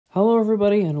Hello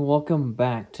everybody and welcome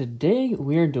back. Today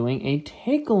we are doing a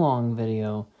take-along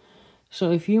video.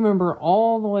 So if you remember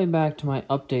all the way back to my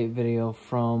update video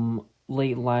from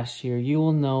late last year, you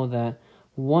will know that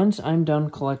once I'm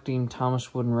done collecting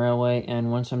Thomas Wooden Railway and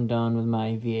once I'm done with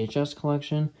my VHS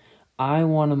collection, I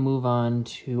want to move on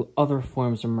to other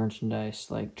forms of merchandise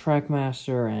like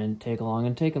Trackmaster and Take-Along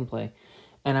and Take and Play.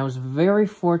 And I was very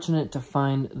fortunate to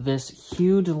find this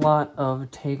huge lot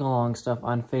of take-along stuff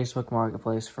on Facebook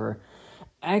Marketplace for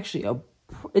actually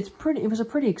it was a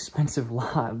pretty expensive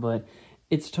lot, but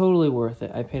it's totally worth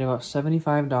it. I paid about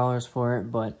 $75 for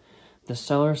it, but the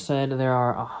seller said there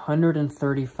are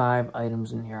 135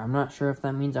 items in here. I'm not sure if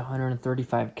that means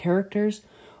 135 characters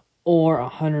or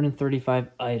 135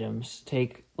 items.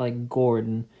 Take, like,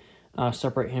 Gordon,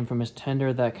 separate him from his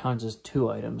tender, that counts as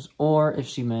 2 items. Or if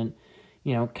she meant,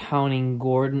 you know, counting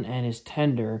Gordon and his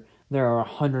tender, there are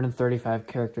 135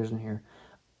 characters in here.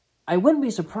 I wouldn't be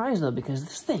surprised, though, because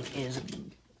this thing is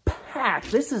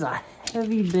packed. This is a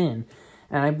heavy bin.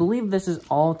 And I believe this is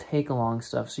all take-along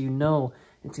stuff, so you know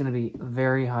it's going to be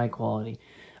very high quality.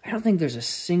 I don't think there's a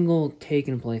single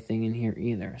take-and-play thing in here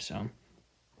either, so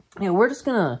yeah, we're just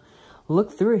going to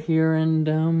look through here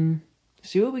and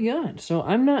see what we got. So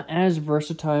I'm not as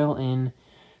versatile in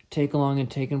Take-Along and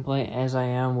Take-and-Play as I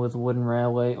am with Wooden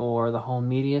Railway or the home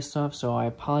media stuff, so I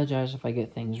apologize if I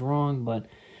get things wrong, but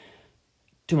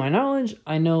to my knowledge,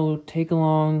 I know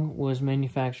Take-Along was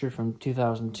manufactured from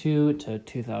 2002 to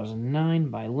 2009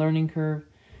 by Learning Curve,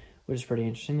 which is pretty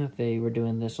interesting that they were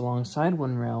doing this alongside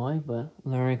Wooden Railway, but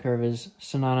Learning Curve is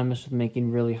synonymous with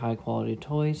making really high-quality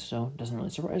toys, so it doesn't really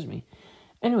surprise me.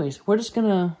 Anyways, we're just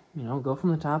gonna, go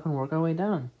from the top and work our way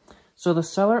down. So the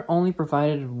seller only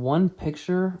provided one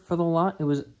picture for the lot. It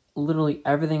was literally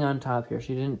everything on top here.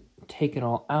 She didn't take it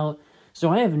all out. So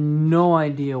I have no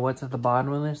idea what's at the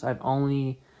bottom of this. I've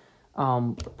only,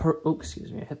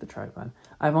 excuse me, I hit the tripod.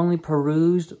 I've only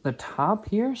perused the top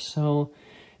here, so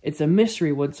it's a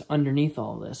mystery what's underneath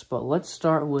all this. But let's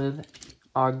start with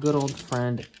our good old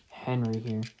friend Henry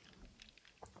here.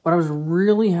 What I was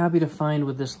really happy to find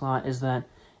with this lot is that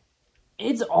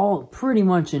it's all pretty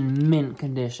much in mint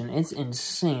condition. It's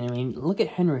insane. I mean, look at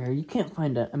Henry here. You can't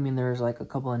find there's like a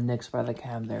couple of nicks by the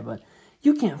cab there, but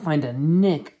you can't find a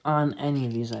nick on any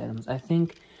of these items. I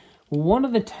think one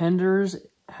of the tenders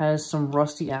has some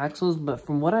rusty axles, but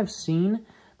from what I've seen,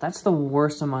 that's the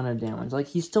worst amount of damage. Like,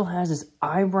 he still has his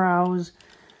eyebrows.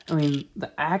 I mean,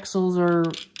 the axles are,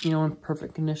 in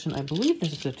perfect condition. I believe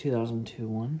this is a 2002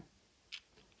 one.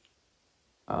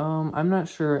 I'm not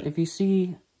sure. If you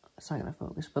see, it's not going to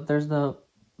focus, but there's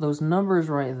those numbers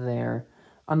right there.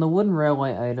 On the Wooden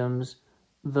Railway items,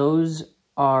 those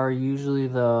are usually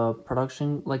the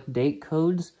production, date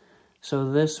codes.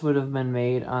 So this would have been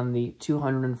made on the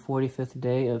 245th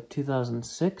day of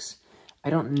 2006.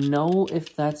 I don't know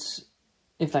if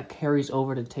that carries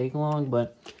over to Take-Along,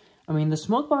 but, I mean, the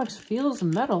smoke box feels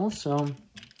metal, so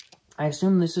I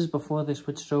assume this is before they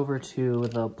switched over to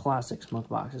the plastic smoke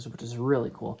boxes, which is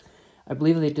really cool. I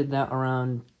believe they did that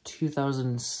around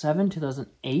 2007,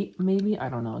 2008, maybe? I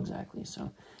don't know exactly.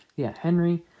 So, yeah,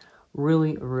 Henry,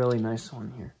 really, really nice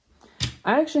one here.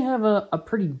 I actually have a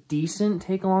pretty decent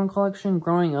take-along collection.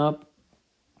 Growing up,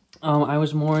 I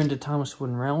was more into Thomas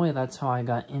Wooden Railway. That's how I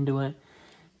got into it.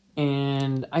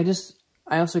 And I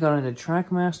also got into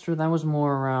Trackmaster. That was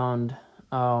more around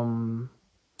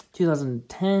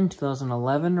 2010,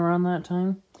 2011, around that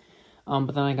time.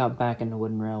 But then I got back into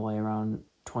Wooden Railway around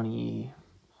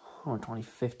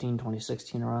 2015,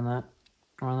 2016, around that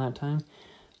time.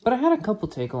 But I had a couple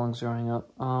take-alongs growing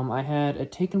up. I had a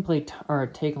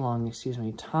take-along,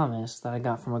 Thomas, that I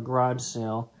got from a garage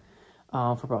sale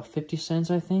for about 50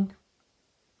 cents, I think.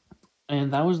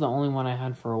 And that was the only one I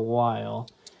had for a while.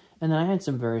 And then I had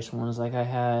some various ones, like I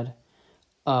had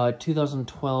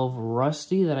 2012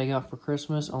 Rusty that I got for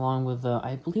Christmas, along with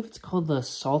I believe it's called the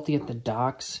Salty at the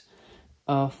Docks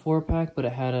 4-pack, but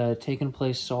it had a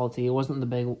Take-and-Play Salty. It wasn't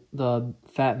the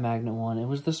Fat Magnet one. It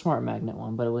was the Smart Magnet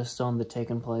one, but it was still in the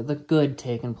Take-and-Play, the good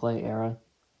Take-and-Play era.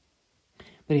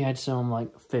 But he had some,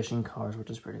 fishing cars, which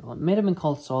is pretty cool. It may have been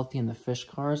called Salty and the Fish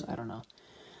Cars. I don't know.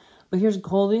 But here's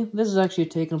Goldie. This is actually a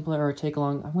Take-and-Play or a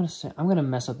Take-along. I'm gonna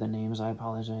mess up the names. I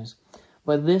apologize.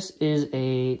 But this is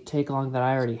a take-along that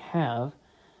I already have.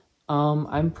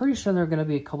 I'm pretty sure there are going to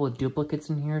be a couple of duplicates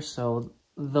in here, so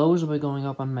those will be going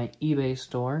up on my eBay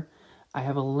store. I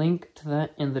have a link to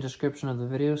that in the description of the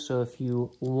video, so if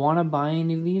you want to buy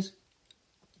any of these,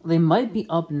 they might be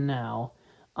up now.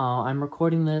 I'm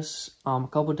recording this a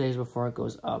couple days before it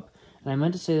goes up. And I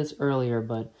meant to say this earlier,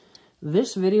 but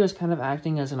this video is kind of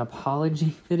acting as an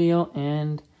apology video,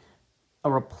 and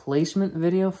a replacement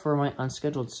video for my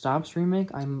Unscheduled Stops remake.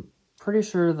 I'm pretty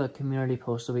sure the community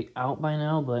post will be out by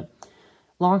now, but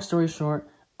long story short,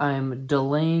 I'm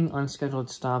delaying Unscheduled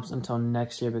Stops until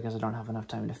next year because I don't have enough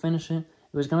time to finish it.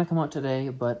 It was going to come out today,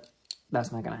 but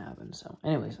that's not going to happen. So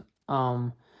anyways,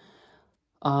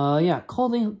 yeah,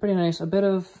 coldly, pretty nice. A bit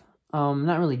of,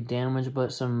 not really damage,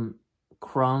 but some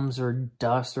crumbs or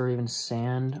dust or even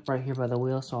sand right here by the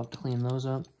wheel, so I'll have to clean those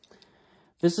up.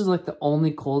 This is like the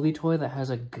only Colby toy that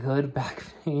has a good back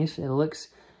face.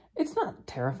 It's not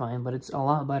terrifying, but it's a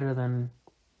lot better than,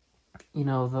 you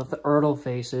know, the Ertl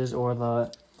faces or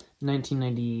the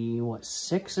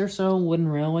 1996 or so Wooden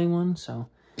Railway one. So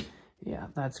yeah,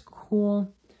 that's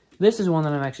cool. This is one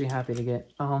that I'm actually happy to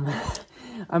get.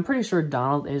 I'm pretty sure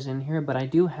Donald is in here, but I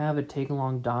do have a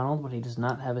take-along Donald, but he does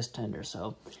not have his tender.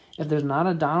 So if there's not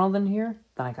a Donald in here,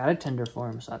 then I got a tender for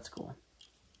him, so that's cool.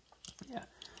 Yeah,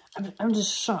 I'm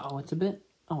just shocked. Oh, it's a bit.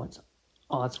 Oh,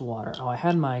 that's water. Oh,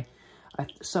 I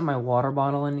set my water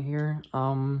bottle in here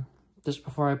just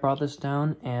before I brought this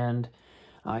down, and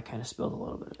I kind of spilled a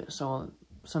little bit of it, so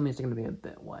some of these are going to be a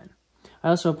bit wet. I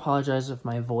also apologize if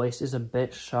my voice is a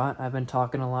bit shot. I've been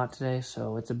talking a lot today,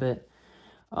 so it's a bit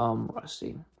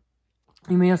rusty.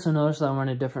 You may also notice that I'm in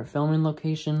a different filming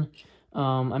location.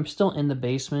 I'm still in the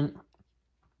basement.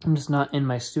 I'm just not in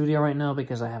my studio right now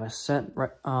because I have a set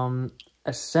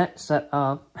set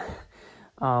up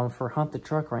for Hunt the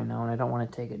Truck right now, and I don't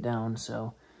want to take it down.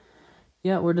 So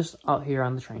yeah, we're just out here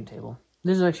on the train table.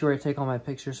 This is actually where I take all my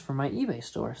pictures for my eBay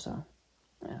store. So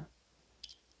yeah.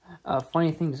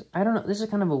 Funny thing is, I don't know, this is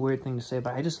kind of a weird thing to say,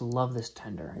 but I just love this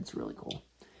tender. It's really cool.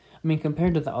 I mean,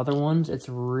 compared to the other ones, it's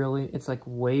like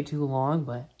way too long,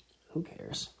 but who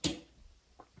cares?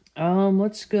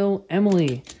 Let's go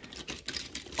Emily.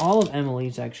 All of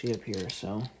Emily's actually up here,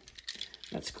 so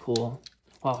that's cool.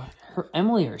 Wow,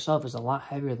 Emily herself is a lot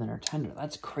heavier than her tender.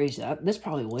 That's crazy. This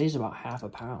probably weighs about half a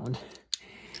pound.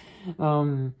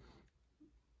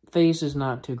 Face is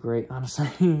not too great,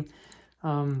 honestly.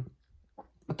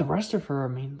 But the rest of her, I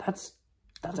mean, that's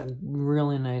a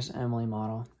really nice Emily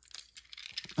model.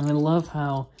 And I love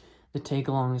how the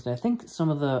take-alongs, I think some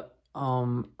of the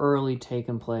early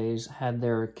take-and-plays had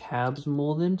their cabs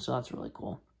molded, so that's really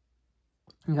cool.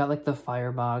 You got like the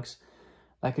firebox.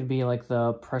 That could be like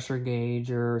the pressure gauge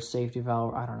or safety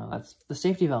valve. I don't know. The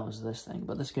safety valve is this thing,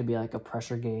 but this could be like a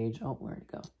pressure gauge. Oh, where'd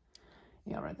it go?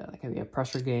 Yeah, right there. That could be a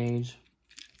pressure gauge.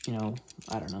 You know,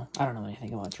 I don't know. I don't know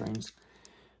anything about trains.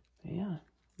 But yeah,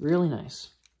 really nice.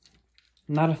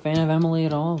 Not a fan of Emily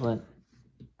at all, but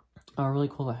really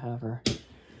cool to have her.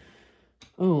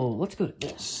 Oh, let's go to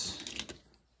this.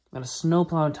 Got a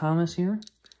Snowplow Thomas here.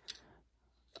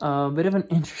 Bit of an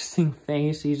interesting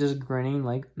face. He's just grinning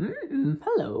like,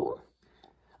 hello.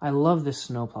 I love this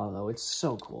Snowplow though. It's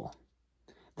so cool.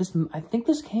 I think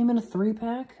this came in a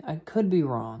 3-pack. I could be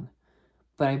wrong,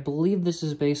 but I believe this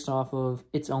is based off of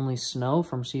It's Only Snow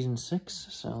from season 6.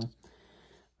 So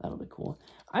that'll be cool.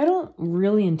 I don't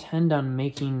really intend on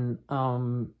making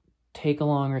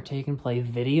take-along or take-and-play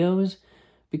videos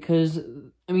because,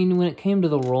 I mean, when it came to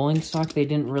the rolling stock, they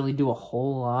didn't really do a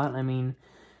whole lot. I mean,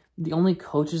 the only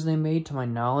coaches they made, to my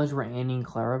knowledge, were Annie and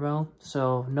Clarabelle.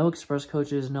 So, no express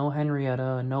coaches, no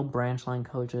Henrietta, no branch line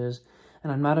coaches.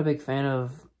 And I'm not a big fan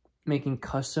of making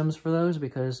customs for those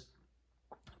because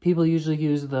people usually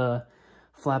use the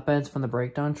flatbeds from the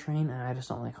breakdown train, and I just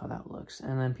don't like how that looks.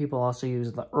 And then people also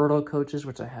use the Ertl coaches,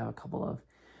 which I have a couple of.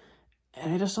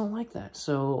 And I just don't like that.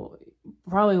 So,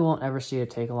 probably won't ever see a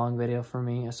take-along video for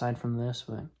me aside from this,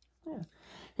 but yeah.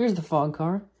 Here's the fog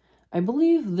car. I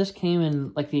believe this came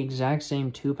in like the exact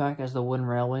same 2-pack as the Wooden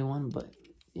Railway one, but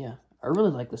yeah, I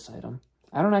really like this item.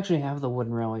 I don't actually have the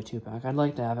Wooden Railway 2-pack. I'd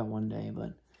like to have it one day,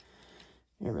 but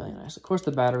they're really nice. Of course,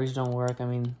 the batteries don't work. I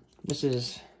mean, this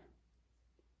is,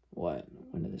 what?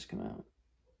 When did this come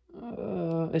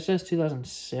out? It says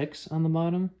 2006 on the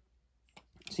bottom.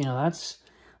 So, you know, that's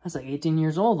like 18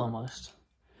 years old almost.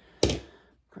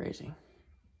 Crazy.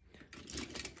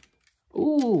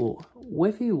 Ooh,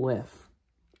 Whiffy Whiff.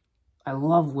 I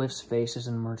love Whiff's faces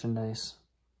in merchandise.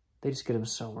 They just get him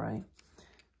so right.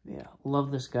 Yeah,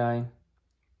 love this guy.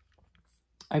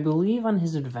 I believe on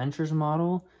his Adventures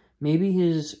model, maybe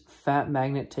his Fat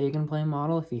Magnet Take and Play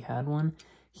model, if he had one,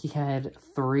 he had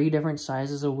 3 different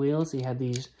sizes of wheels. He had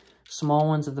these small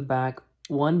ones at the back,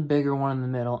 one bigger one in the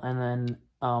middle, and then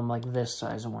like this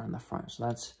size one in the front. So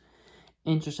that's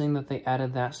interesting that they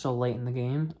added that so late in the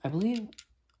game. I believe,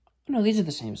 no, these are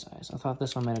the same size. I thought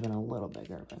this one might have been a little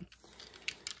bigger, but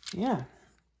yeah,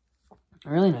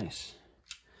 really nice.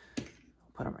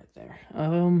 Put them right there.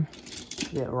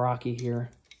 Get Rocky here.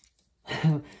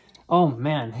 Oh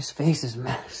man, his face is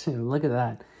massive. Look at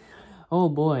that. Oh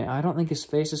boy, I don't think his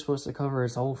face is supposed to cover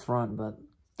his whole front, but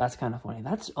that's kind of funny.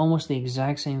 That's almost the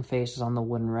exact same face as on the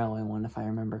wooden railway one, if I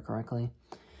remember correctly.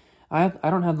 I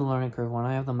don't have the learning curve one.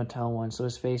 I have the Mattel one, so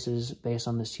his face is based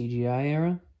on the CGI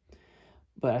era.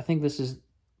 But I think this is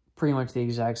pretty much the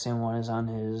exact same one as on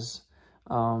his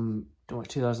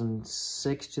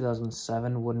 2006,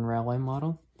 2007 wooden railway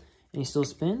model. And he still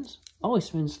spins. Oh, he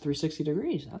spins 360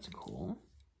 degrees. That's cool.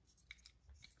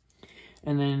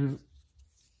 And then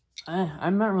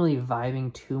I'm not really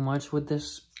vibing too much with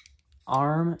this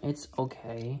arm. It's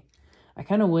okay. I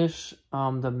kind of wish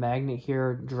the magnet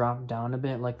here dropped down a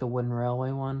bit like the wooden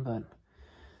railway one, but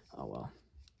oh well.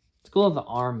 It's cool that the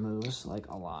arm moves like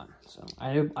a lot. So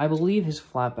I believe his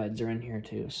flatbeds are in here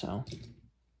too, so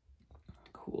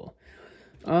cool.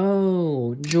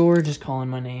 Oh, George is calling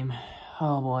my name.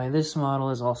 Oh boy, this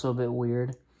model is also a bit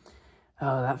weird.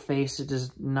 Oh, that face, it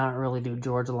does not really do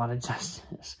George a lot of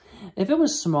justice. If it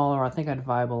was smaller, I think I'd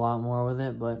vibe a lot more with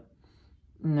it, but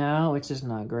no, it's just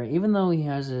not great. Even though he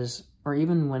has his, or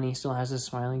even when he still has his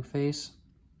smiling face,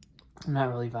 I'm not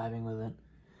really vibing with it.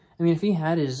 I mean, if he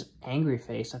had his angry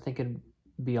face, I think it'd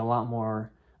be a lot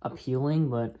more appealing,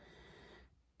 but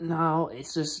no,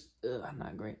 it's just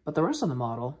not great. But the rest of the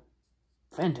model,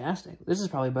 fantastic. This is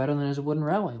probably better than his wooden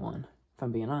railway one, if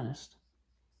I'm being honest.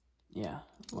 Yeah,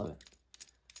 love it.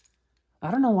 I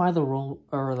don't know why the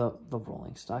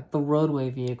rolling stock, the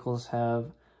roadway vehicles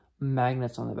have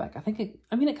magnets on the back. I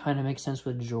mean, it kind of makes sense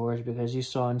with George because you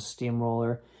saw in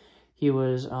Steamroller, he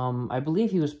was, I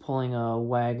believe he was pulling a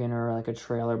wagon or like a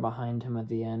trailer behind him at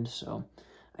the end. So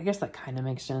I guess that kind of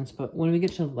makes sense. But when we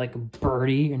get to like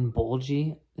Birdie and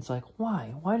Bulgy, it's like,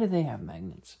 why? Why do they have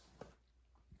magnets?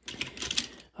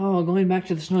 Oh, going back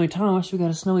to the Snowy Thomas, we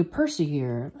got a Snowy Percy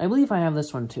here. I believe I have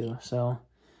this one too, so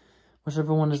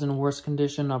whichever one is in worse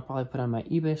condition, I'll probably put on my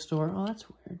eBay store. Oh, that's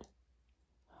weird.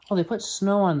 Oh, they put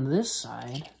snow on this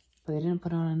side, but they didn't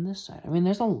put it on this side. I mean,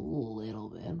 there's a little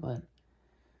bit, but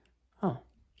oh,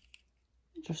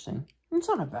 interesting. It's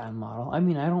not a bad model. I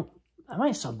mean, I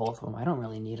might sell both of them. I don't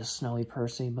really need a Snowy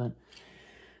Percy, but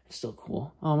it's still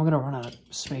cool. Oh, we're gonna run out of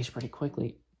space pretty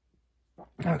quickly.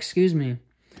 Oh, excuse me.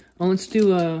 Well, let's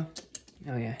do oh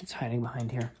yeah, it's hiding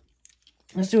behind here.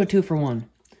 Let's do a 2-for-1.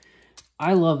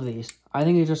 I love these. I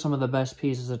think these are some of the best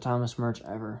pieces of Thomas merch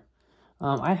ever.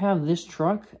 I have this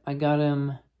truck. I got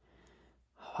him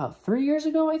about 3 years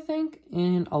ago, I think,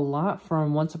 in a lot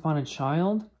from Once Upon a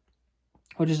Child,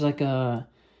 which is like a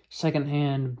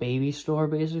secondhand baby store,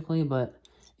 basically, but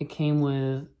it came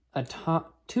with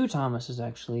two Thomases,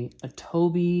 actually, a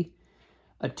Toby,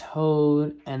 a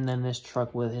Toad, and then this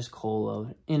truck with his coal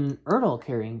load in an Ertl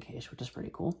carrying case, which is pretty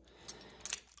cool.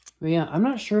 But yeah, I'm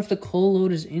not sure if the coal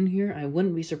load is in here. I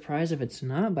wouldn't be surprised if it's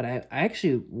not, but I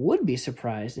actually would be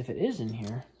surprised if it is in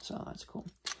here. So that's cool.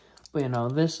 But you know,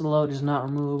 this load is not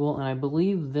removable, and I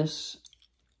believe this,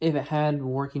 if it had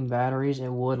working batteries,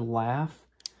 it would laugh.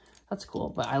 That's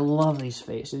cool, but I love these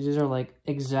faces. These are like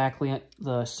exactly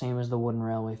the same as the wooden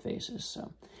railway faces,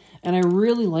 so. And I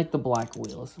really like the black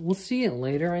wheels. We'll see it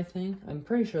later, I think. I'm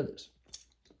pretty sure this,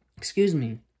 excuse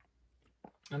me.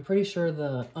 I'm pretty sure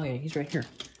oh yeah, he's right here.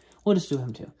 We'll just do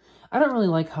him too. I don't really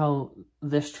like how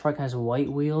this truck has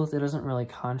white wheels. It doesn't really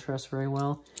contrast very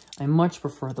well. I much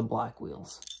prefer the black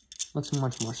wheels. Looks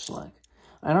much more slick.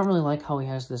 I don't really like how he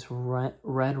has this red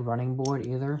running board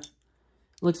either. It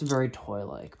looks very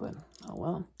toy-like, but oh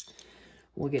well.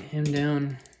 We'll get him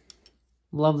down.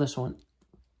 Love this one.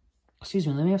 Excuse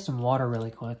me, let me have some water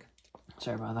really quick.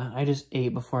 Sorry about that. I just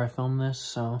ate before I filmed this,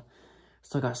 so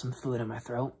still got some food in my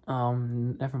throat.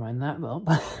 Never mind that, though.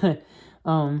 But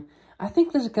I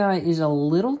think this guy is a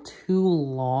little too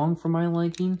long for my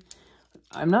liking.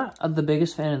 I'm not the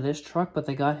biggest fan of this truck, but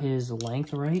they got his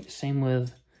length right. Same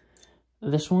with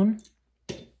this one.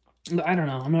 But I don't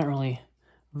know. I'm not really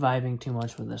vibing too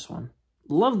much with this one.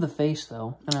 Love the face,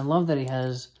 though. And I love that he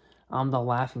has the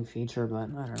laughing feature,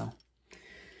 but I don't know.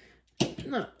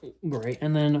 Not great.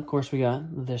 And then, of course, we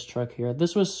got this truck here.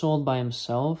 This was sold by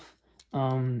himself.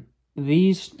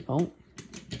 These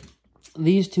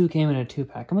two came in a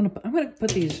 2-pack. I'm gonna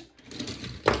put these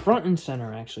front and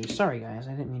center, actually. Sorry, guys.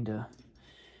 I didn't mean to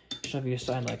shove you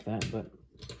aside like that, but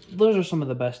those are some of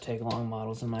the best take-along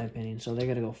models, in my opinion, so they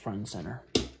gotta go front and center.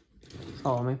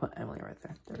 Oh, let me put Emily right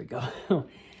there. There we go.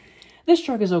 This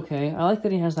truck is okay. I like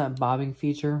that he has that bobbing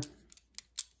feature,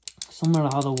 similar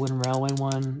to how the wooden railway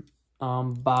one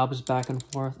bobs back and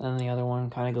forth, and the other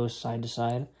one kind of goes side to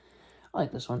side. I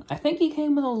like this one. I think he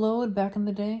came with a load back in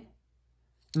the day.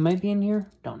 It might be in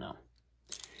here. Don't know.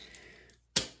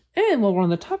 And while we're on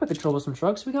the topic of troublesome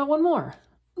trucks, we got one more.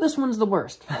 This one's the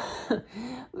worst.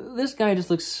 This guy just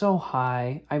looks so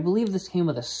high. I believe this came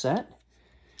with a set.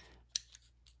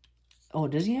 Oh,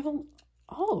 does he have a...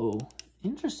 Oh,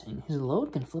 interesting. His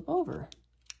load can flip over.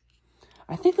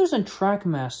 I think there's a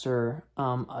Trackmaster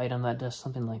item that does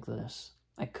something like this.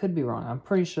 I could be wrong. I'm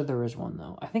pretty sure there is one,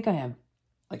 though. I think I have,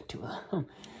 like, 2 of them.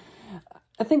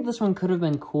 I think this one could have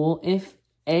been cool if,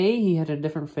 A, he had a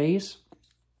different face,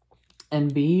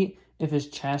 and B, if his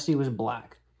chassis was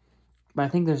black. But I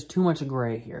think there's too much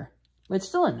gray here. But it's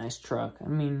still a nice truck. I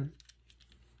mean,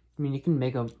 you can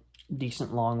make a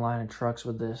decent long line of trucks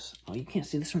with this. Oh, you can't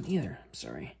see this one either. I'm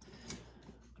sorry.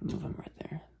 Move him right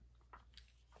there.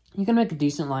 You can make a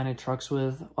decent line of trucks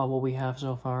with what we have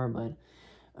so far, but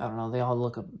I don't know. They all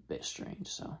look a bit strange,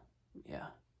 so yeah.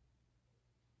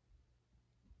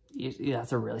 Yeah,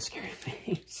 that's a really scary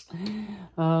face.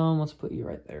 Let's put you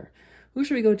right there. Who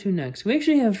should we go to next? We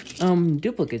actually have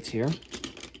duplicates here.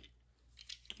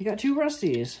 We got 2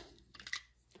 Rusties.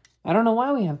 I don't know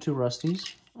why we have 2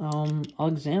 Rusties. I'll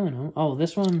examine them. Oh,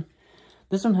 this one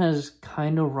has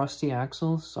kind of rusty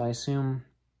axles, so I assume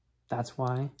that's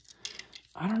why.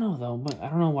 I don't know, though, but I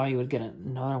don't know why you would get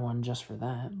another one just for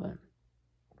that, but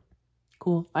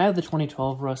cool. I have the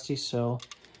 2012 Rusty, so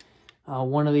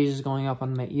one of these is going up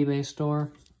on my eBay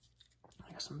store.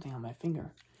 I got something on my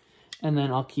finger. And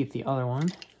then I'll keep the other one.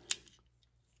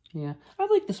 Yeah, I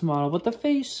like this model, but the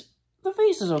face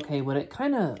is okay, but it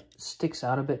kind of sticks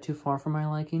out a bit too far for my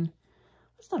liking.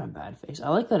 It's not a bad face. I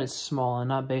like that it's small and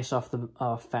not based off the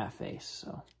fat face,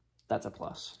 so that's a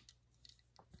plus.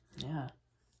 Yeah,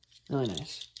 really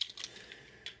nice.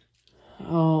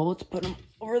 Oh, let's put him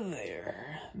over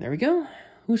there. There we go.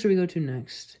 Who should we go to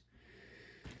next?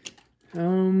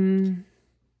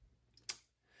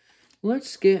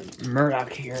 Let's get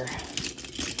Murdoch here.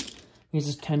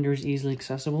 His tender is easily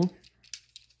accessible.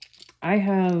 I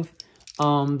have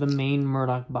the main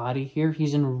Murdoch body here.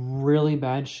 He's in really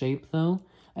bad shape, though.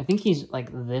 I think he's, like,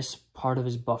 this part of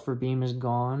his buffer beam is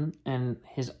gone, and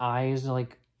his eye is,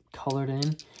 like, colored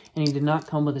in. And he did not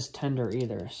come with his tender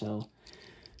either, so...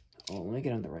 Oh, let me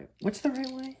get on the right... What's the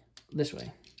right way? This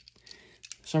way.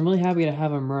 So I'm really happy to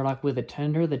have a Murdoch with a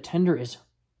tender. The tender is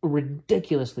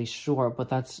ridiculously short, but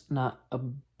that's not a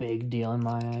big deal in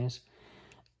my eyes.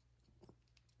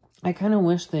 I kind of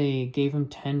wish they gave him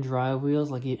 10 drive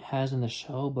wheels like it has in the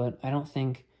show, but I don't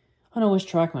think... I know his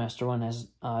Trackmaster one has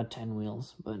 10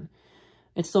 wheels, but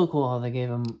it's still cool how they gave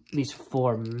him these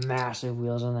 4 massive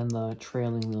wheels and then the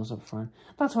trailing wheels up front.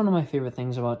 That's one of my favorite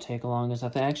things about Take-Along is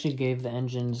that they actually gave the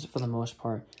engines, for the most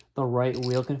part, the right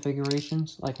wheel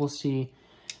configurations. Like, we'll see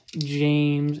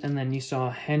James, and then you saw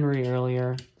Henry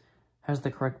earlier, has the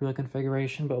correct wheel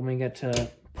configuration, but when we get to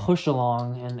Push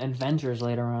Along and Adventures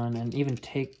later on, and even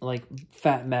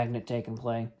Fat Magnet Take and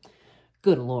Play,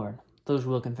 good lord, those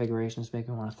wheel configurations make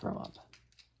me want to throw up.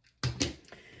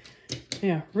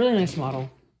 Yeah, really nice model.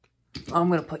 I'm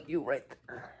going to put you right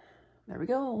there. There we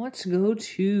go. Let's go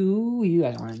to... You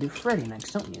guys want to do Freddy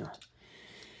next, don't you?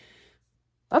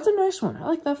 That's a nice one. I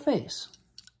like that face.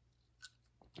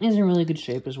 He's in really good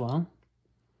shape as well.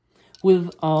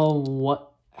 With,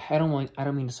 what... I don't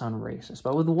mean to sound racist,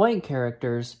 but with white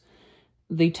characters,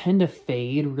 they tend to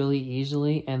fade really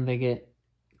easily, and they get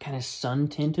kind of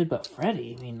sun-tinted, but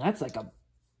Freddy, I mean, that's like a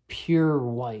pure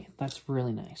white. That's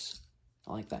really nice.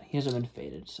 I like that. He hasn't been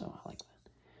faded, so I like that.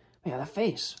 But yeah, that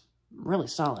face, really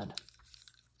solid.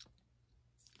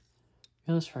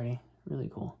 Fearless Freddy, really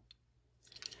cool.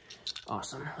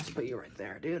 Awesome. Let's put you right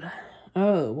there, dude.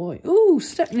 Oh, boy. Ooh,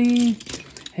 Stepney!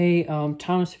 Hey,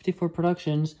 Thomas 54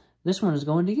 Productions, this one is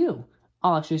going to you.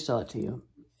 I'll actually sell it to you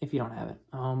if you don't have it.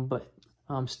 But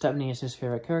Stepney is his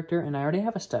favorite character, and I already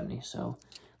have a Stepney, so...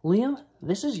 Liam,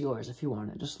 this is yours if you want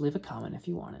it. Just leave a comment if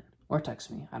you want it. Or text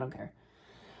me. I don't care.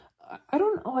 I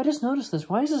don't know. I just noticed this.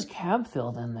 Why is his cab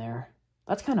filled in there?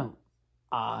 That's kind of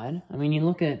odd. I mean, you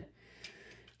look at,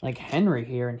 like, Henry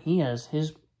here, and he has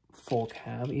his full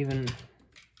cab. Even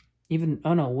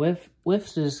oh no,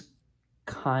 Whiff's is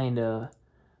kind of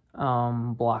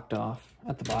blocked off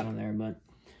at the bottom there, but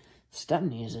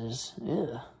Stepney's is,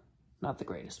 not the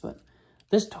greatest, but...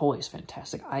 This toy is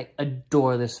fantastic. I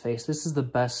adore this face. This is the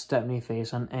best Stepney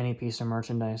face on any piece of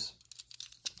merchandise.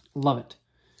 Love it.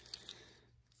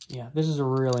 Yeah, this is a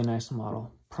really nice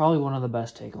model. Probably one of the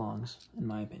best take-alongs, in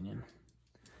my opinion.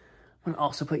 I'm going to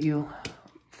also put you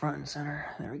front and center.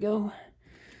 There we go.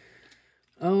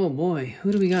 Oh boy,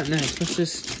 who do we got next? Let's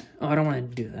just... Oh, I don't want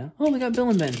to do that. Oh, we got Bill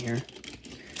and Ben here.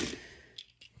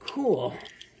 Cool.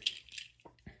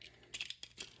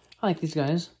 I like these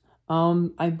guys.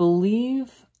 I believe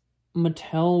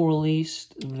Mattel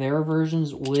released their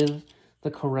versions with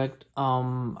the correct,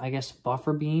 I guess,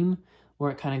 buffer beam,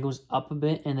 where it kind of goes up a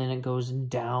bit and then it goes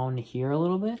down here a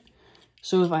little bit.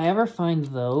 So if I ever find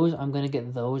those, I'm going to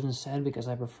get those instead because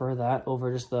I prefer that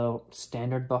over just the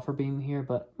standard buffer beam here.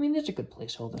 But, I mean, these are good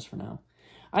placeholders for now.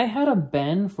 I had a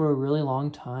Ben for a really long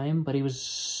time, but he was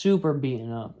super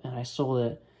beaten up, and I sold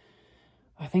it,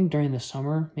 I think, during the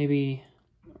summer, maybe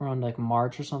around, like,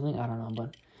 March or something. I don't know,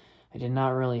 but I did not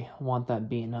really want that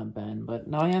beaten up Ben. But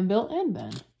now I have Bill and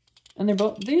Ben, and they're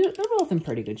both in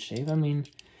pretty good shape. I mean,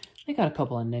 they got a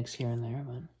couple of nicks here and there,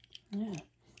 but, yeah.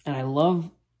 And I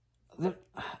love...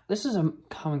 This is a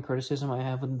common criticism I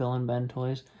have with Bill and Ben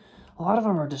toys. A lot of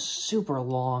them are just super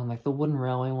long, like the wooden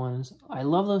railway ones. I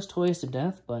love those toys to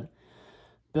death, but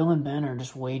Bill and Ben are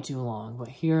just way too long. But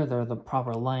here, they're the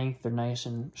proper length. They're nice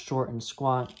and short and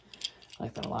squat. I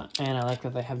like that a lot. And I like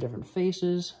that they have different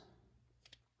faces.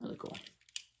 Really cool.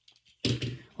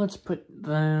 Let's put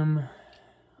them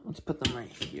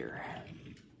right here.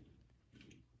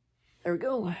 There we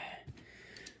go.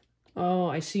 Oh,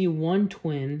 I see one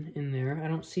twin in there. I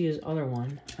don't see his other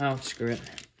one. Oh, screw it.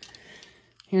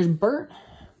 Here's Bert.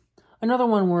 Another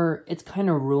one where it's kind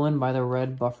of ruined by the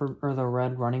red buffer, or the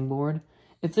red running board.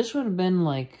 If this would have been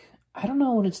like, I don't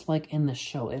know what it's like in the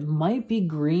show. It might be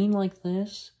green like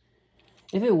this.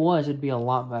 If it was, it'd be a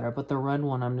lot better. But the red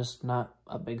one, I'm just not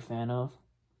a big fan of.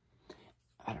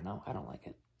 I don't know. I don't like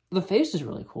it. The face is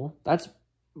really cool. That's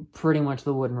pretty much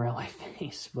the wooden railway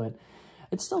face, but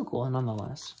it's still cool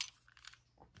nonetheless.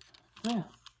 Yeah,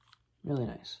 really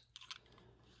nice.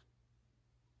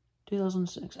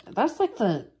 2006. That's like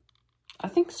I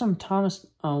think some Thomas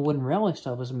Wooden Railway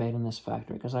stuff was made in this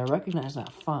factory because I recognize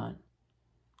that font.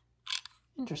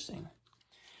 Interesting.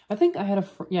 I think I had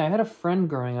a friend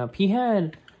growing up. He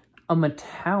had a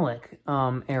metallic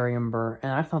Arium burr,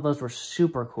 and I thought those were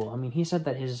super cool. I mean, he said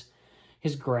that his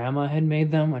grandma had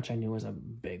made them, which I knew was a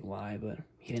big lie, but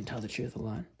he didn't tell the truth a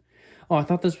lot. Oh, I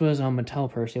thought this was a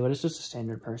Mattel Percy, but it's just a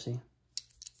standard Percy.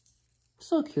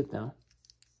 So cute, though.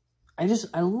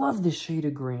 I love this shade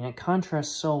of green. It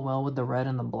contrasts so well with the red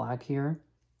and the black here.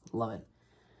 Love it.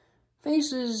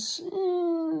 Faces,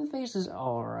 faces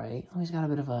alright. Oh, he's got a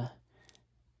bit of a...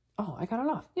 Oh, I got it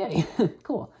off. Yay.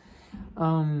 Cool.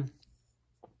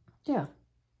 Yeah.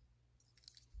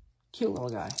 Cute little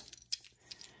guy.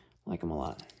 Like him a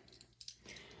lot.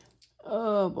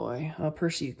 Oh, boy.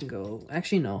 Percy, you can go...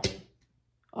 Actually, no.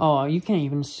 Oh, you can't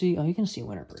even see... Oh, you can see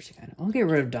Winter Percy, kind of. I'll get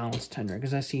rid of Donald's tender,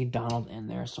 because I see Donald in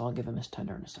there, so I'll give him his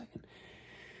tender in a second.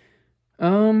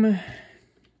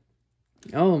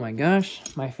 Oh, my gosh.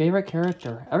 My favorite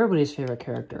character. Everybody's favorite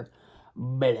character.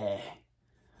 Billy.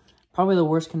 Probably the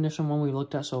worst condition one we've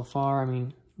looked at so far. I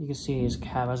mean, you can see his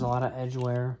cap has a lot of edge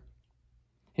wear.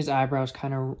 His eyebrows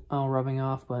kind of rubbing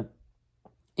off, but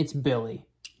it's Billy.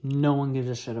 No one gives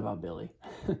a shit about Billy.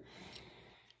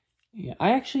 Yeah,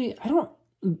 I don't...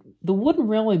 The Wooden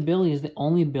Railway Billy is the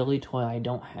only Billy toy I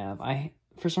don't have. I,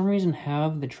 for some reason,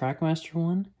 have the Trackmaster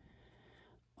one.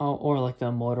 Or like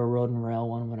the Motor Road and Rail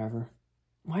one, whatever.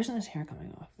 Why isn't his hair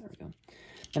coming off? There we go.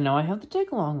 And now I have the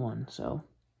Take-Along one, so...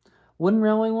 Wooden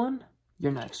Railway one,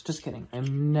 you're next. Just kidding.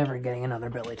 I'm never getting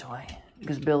another Billy toy.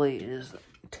 Because Billy is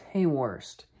the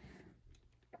worst.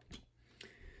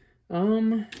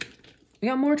 We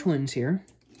got more twins here.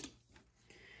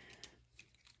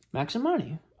 Max and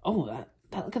Monty. Oh,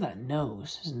 look at that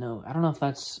nose. His nose. I don't know if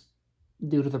that's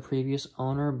due to the previous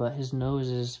owner, but his nose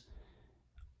is...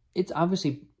 It's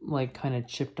obviously, like, kind of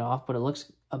chipped off, but it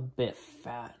looks a bit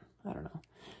fat. I don't know.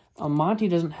 Monty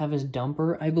doesn't have his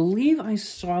dumper. I believe I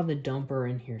saw the dumper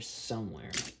in here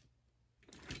somewhere.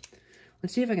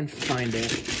 Let's see if I can find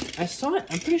it. I saw it.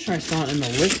 I'm pretty sure I saw it in the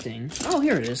listing. Oh,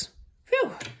 here it is.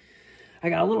 Phew. I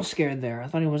got a little scared there. I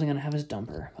thought he wasn't going to have his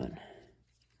dumper, but...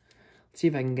 Let's see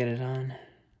if I can get it on.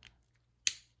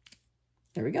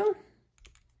 There we go.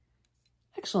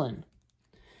 Excellent.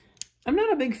 I'm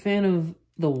not a big fan of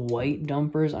the white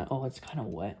dumpers. Oh, it's kind of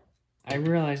wet. I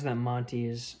realized that Monty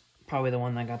is probably the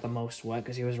one that got the most wet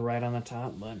because he was right on the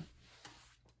top, but...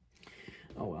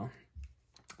 Oh, well.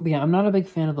 But yeah, I'm not a big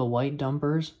fan of the white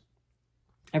dumpers.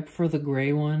 I prefer the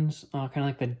gray ones, kind of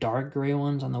like the dark gray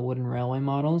ones on the Wooden Railway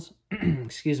models.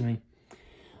 Excuse me.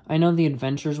 I know the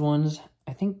Adventures ones,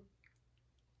 I think...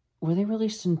 Were they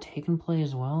released in Take and Play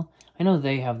as well? I know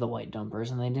they have the white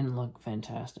dumpers, and they didn't look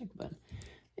fantastic, but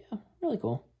yeah, really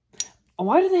cool. Oh,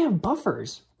 why do they have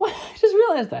buffers? What? I just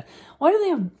realized that. Why do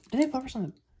they have buffers on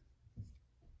the...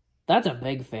 That's a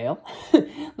big fail.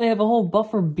 They have a whole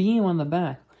buffer beam on the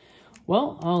back.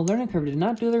 Well, Learning Curve did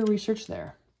not do their research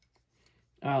there.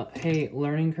 Hey,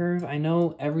 Learning Curve, I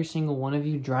know every single one of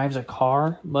you drives a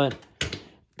car, but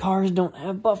cars don't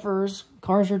have buffers.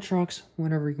 Cars or trucks,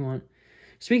 whatever you want.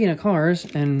 Speaking of cars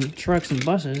and trucks and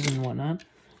buses and whatnot,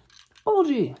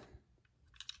 Bulgy.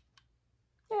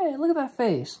 Hey, look at that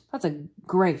face. That's a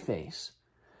great face.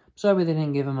 Sorry they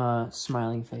didn't give him a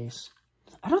smiling face.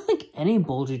 I don't think any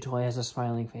Bulgy toy has a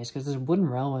smiling face, because this wooden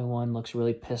railway one looks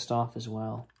really pissed off as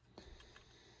well.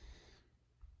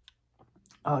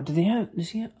 Oh, do they have... Does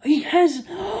he have... He has...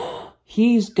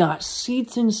 He's got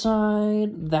seats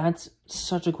inside. That's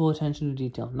such a cool attention to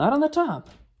detail. Not on the top.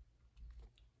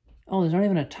 Oh, there's not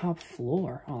even a top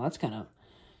floor. Oh, that's kind of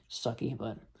sucky,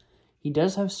 but he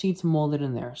does have seats molded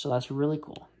in there, so that's really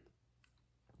cool.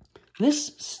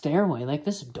 This stairway, like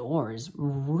this door, is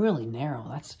really narrow.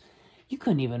 That's... You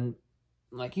couldn't even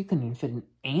fit an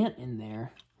ant in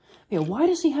there. Yeah, why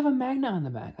does he have a magnet on the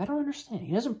back? I don't understand.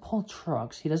 He doesn't pull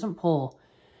trucks. He doesn't pull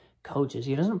coaches.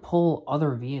 He doesn't pull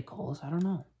other vehicles. I don't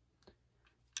know.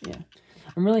 Yeah.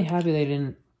 I'm really happy they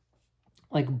didn't,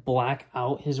 like, black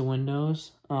out his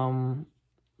windows. I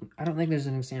don't think there's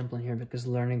an example in here because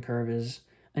Learning Curve is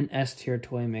an S-tier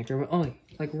toy maker. But, oh,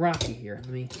 like Rocky here.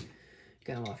 Let me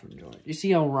get him off from George. You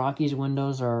see how Rocky's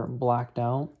windows are blacked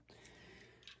out?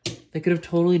 They could have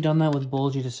totally done that with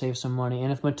Bulgy to save some money.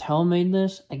 And if Mattel made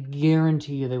this, I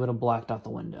guarantee you they would have blacked out the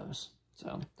windows.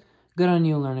 So, good on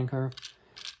you, Learning Curve.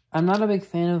 I'm not a big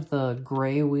fan of the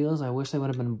gray wheels. I wish they would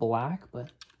have been black,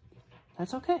 but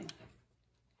that's okay.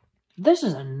 This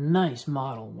is a nice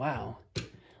model. Wow.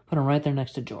 Put them right there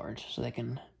next to George so they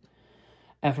can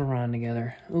F around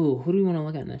together. Ooh, who do we want to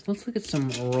look at next? Let's look at some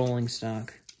rolling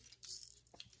stock.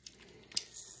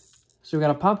 So we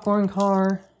got a popcorn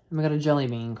car, and we got a jelly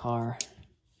bean car.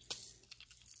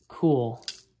 Cool.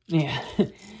 Yeah.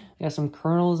 We got some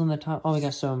kernels on the top. Oh, we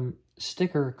got some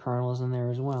sticker kernels in there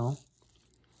as well.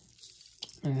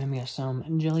 And then we got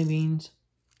some jelly beans.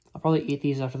 I'll probably eat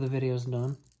these after the video's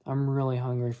done. I'm really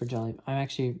hungry for jelly. I'm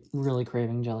actually really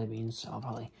craving jelly beans, so I'll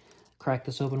probably crack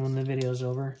this open when the video's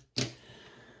over.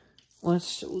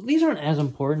 These aren't as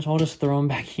important, so I'll just throw them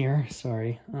back here.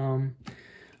 Sorry.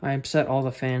 I upset all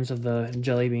the fans of the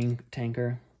jelly bean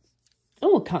tanker.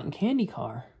 Oh, a cotton candy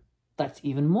car. That's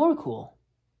even more cool.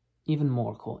 Even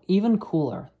more cool. Even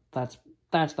cooler. That's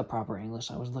the proper English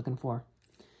I was looking for.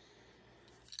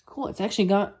 Cool. It's actually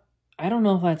got... I don't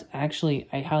know if that's actually...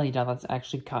 I highly doubt that's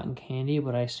actually cotton candy,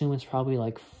 but I assume it's probably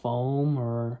like foam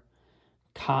or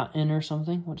cotton or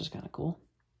something, which is kind of cool.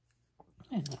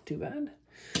 Yeah, not too bad.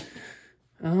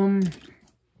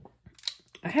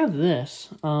 I have this.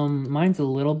 Mine's a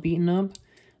little beaten up.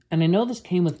 And I know this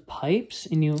came with pipes,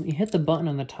 and you hit the button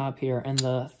on the top here, and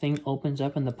the thing opens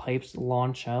up and the pipes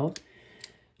launch out.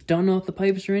 Don't know if the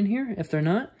pipes are in here. If they're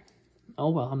not, oh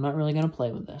well, I'm not really going to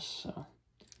play with this, so...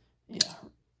 Yeah,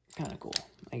 kind of cool,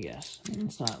 I guess. I mean,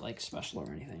 it's not, like, special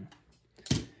or anything.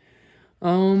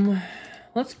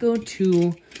 Let's go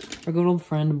to our good old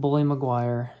friend, Bully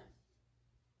Maguire.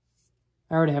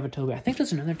 I already have a Toby. I think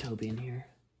there's another Toby in here.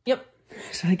 Yep,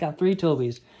 so I got 3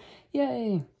 Tobys.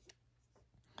 Yay!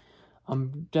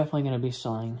 I'm definitely going to be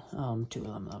selling 2 of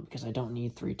them, though, because I don't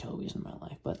need 3 Tobys in my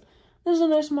life. But this is a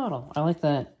nice model. I like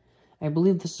that. I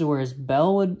believe this is where his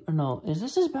bell would... Or no, is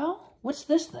this his bell? What's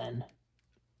this, then?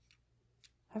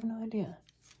 I have no idea.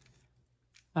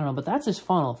 I don't know, but that's his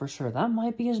funnel for sure. That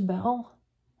might be his bell.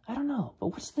 I don't know, but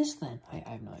what's this then? I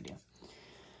have no idea.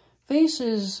 Face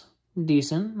is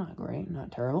decent. Not great,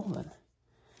 not terrible, but...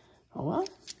 Oh well.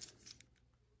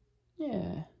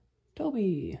 Yeah.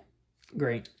 Toby.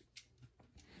 Great.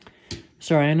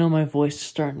 Sorry, I know my voice is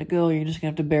starting to go. You're just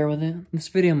going to have to bear with it. This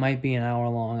video might be an hour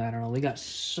long. I don't know. We got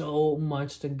so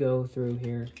much to go through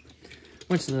here.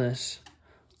 What's this?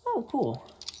 Oh,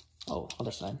 cool. Oh,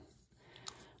 other side.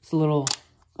 It's a little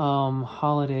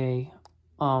holiday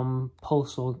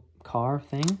postal car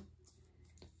thing.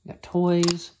 We got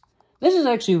toys. This is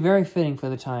actually very fitting for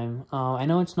the time. I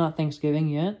know it's not Thanksgiving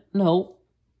yet. No,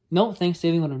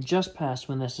 Thanksgiving would have just passed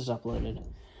when this is uploaded.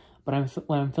 But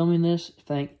when I'm filming this,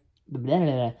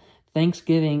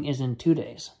 Thanksgiving is in 2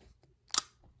 days.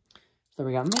 So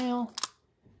we got mail.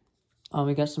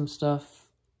 We got some stuff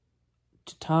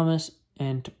to Thomas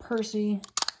and to Percy.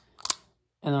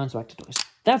 And then it's back to toys.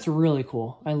 That's really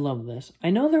cool. I love this. I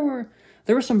know there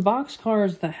were some box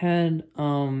cars that had,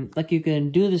 like, you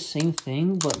could do the same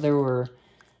thing, but there were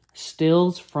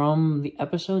stills from the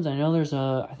episodes. I know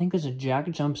I think there's a Jack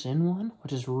Jumps In one,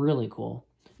 which is really cool.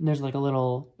 And there's, like, a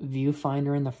little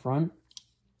viewfinder in the front.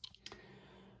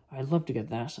 I'd love to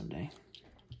get that someday.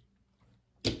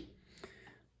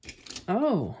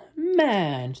 Oh,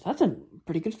 man. That's a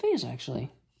pretty good face, actually.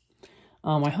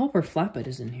 I hope her Flatbed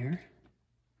is in here.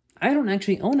 I don't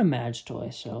actually own a Madge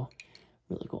toy, so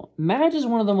Really cool. Madge is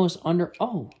one of the most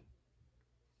oh,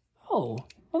 well,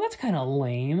 that's kind of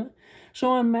lame. So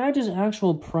on Madge's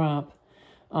actual prop,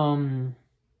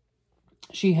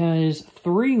 she has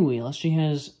 3 wheels. She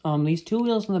has these 2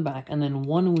 wheels in the back and then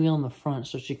 1 wheel in the front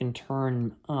so she can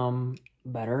turn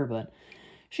better, but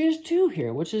she has 2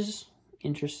 here, which is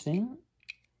interesting.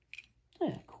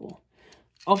 Yeah, cool.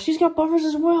 Oh, she's got buffers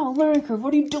as well. Learning curve,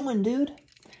 what are you doing, dude?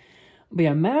 But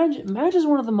yeah, Madge is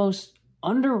one of the most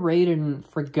underrated and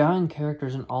forgotten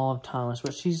characters in all of Thomas,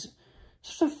 but she's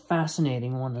such a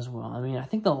fascinating one as well. I mean, I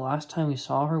think the last time we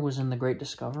saw her was in The Great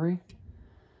Discovery.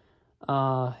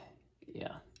 Yeah.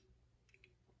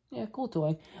 Yeah, cool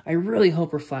toy. I really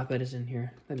hope her flatbed is in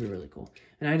here. That'd be really cool.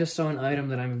 And I just saw an item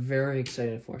that I'm very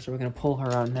excited for, so we're going to pull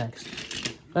her out next.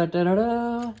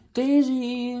 Da-da-da-da!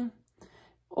 Daisy!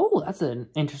 Oh, that's an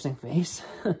interesting face.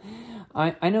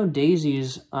 I know Daisy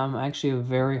is actually a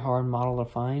very hard model to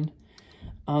find.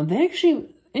 They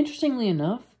actually, interestingly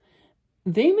enough,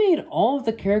 they made all of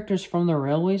the characters from the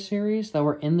Railway series that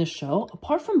were in the show,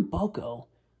 apart from Boko.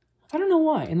 I don't know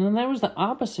why. And then that was the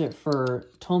opposite for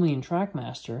Tomy and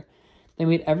Trackmaster. They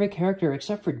made every character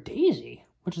except for Daisy,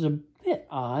 which is a bit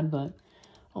odd, but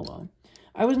oh well.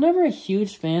 I was never a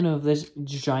huge fan of this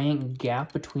giant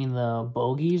gap between the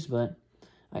bogies, but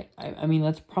I mean,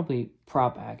 that's probably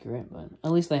prop accurate, but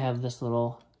at least they have this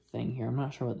little thing here. I'm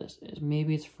not sure what this is.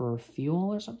 Maybe it's for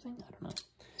fuel or something? I don't know.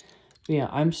 But yeah,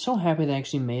 I'm so happy they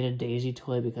actually made a Daisy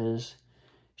toy because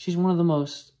she's one of the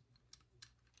most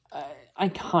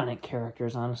iconic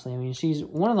characters, honestly. I mean, she's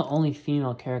one of the only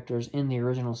female characters in the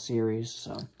original series,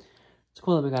 so it's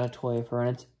cool that we got a toy for her,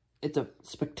 and it's a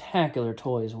spectacular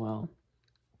toy as well.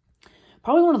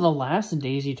 Probably one of the last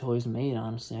Daisy toys made,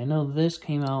 honestly. I know this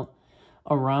came out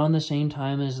around the same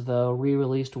time as the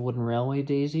re-released Wooden Railway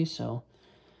Daisy, so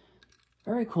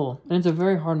very cool. And it's a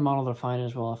very hard model to find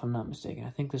as well, if I'm not mistaken. I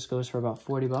think this goes for about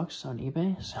 40 bucks on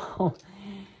eBay, so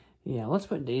yeah, let's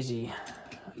put Daisy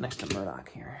next to Murdoch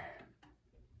here.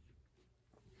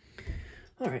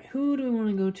 Alright, who do we want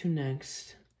to go to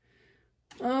next?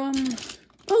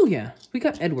 Oh yeah, we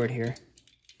got Edward here.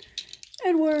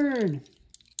 Edward!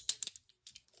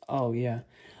 Oh yeah.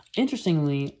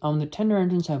 Interestingly, the tender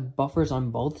engines have buffers on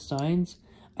both sides.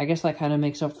 I guess that kind of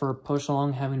makes up for Push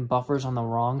Along having buffers on the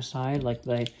wrong side. Like,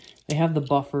 they have the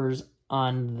buffers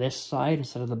on this side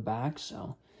instead of the back,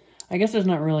 so I guess there's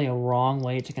not really a wrong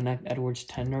way to connect Edward's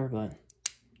tender, but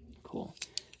cool.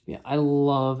 Yeah, I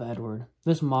love Edward.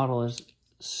 This model is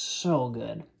so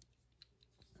good.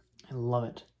 I love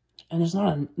it. And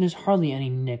there's hardly any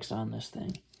nicks on this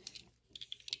thing.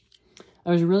 I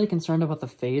was really concerned about the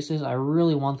faces. I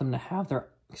really want them to have their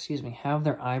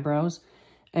eyebrows.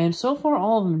 And so far,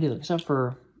 all of them do, except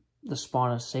for the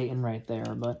spawn of Satan right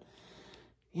there. But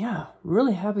yeah,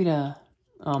 really happy to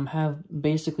have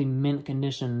basically mint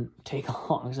condition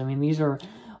take-alongs. I mean, these are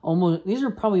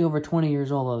probably over 20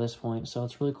 years old at this point, so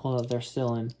it's really cool that they're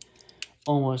still in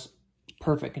almost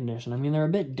perfect condition. I mean, they're a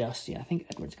bit dusty. I think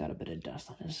Edward's got a bit of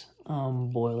dust on his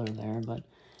boiler there, but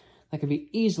that could be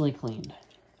easily cleaned.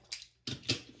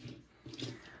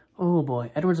 Oh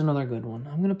boy, Edward's another good one.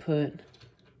 I'm gonna put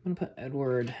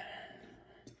Edward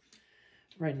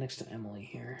right next to Emily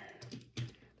here.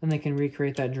 Then they can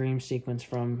recreate that dream sequence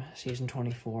from season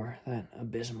 24, that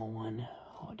abysmal one.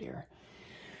 Oh dear.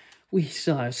 We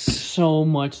still have so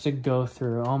much to go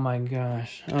through. Oh my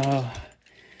gosh.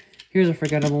 Here's a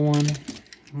forgettable one.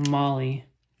 Molly.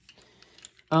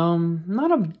 What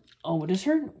way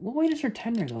does her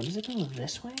tender go? Does it go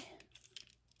this way?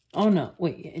 Oh no,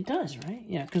 wait, it does, right?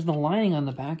 Yeah, because the lining on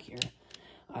the back here,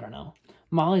 I don't know.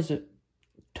 Molly's a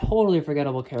totally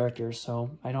forgettable character,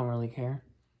 so I don't really care.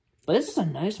 But this is a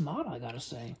nice model, I gotta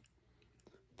say.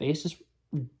 Face is,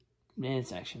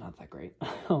 it's actually not that great.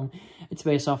 It's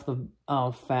based off the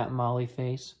fat Molly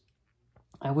face.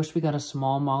 I wish we got a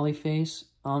small Molly face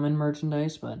in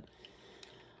merchandise, but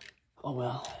oh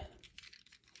well.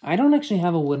 I don't actually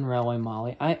have a Wooden Railway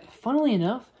Molly. Funnily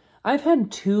enough, I've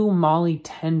had 2 Molly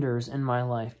tenders in my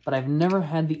life, but I've never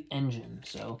had the engine,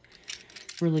 so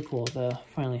really cool to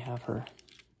finally have her.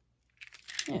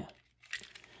 Yeah.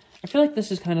 I feel like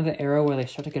this is kind of the era where they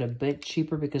start to get a bit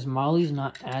cheaper because Molly's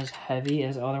not as heavy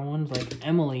as other ones, like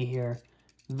Emily here.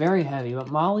 Very heavy, but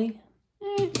Molly,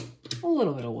 a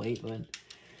little bit of weight, but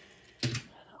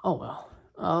oh well.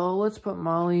 Let's put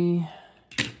Molly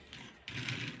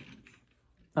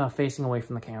facing away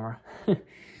from the camera.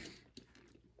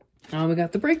 We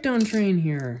got the breakdown train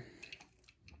here.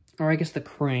 Or I guess the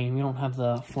crane. We don't have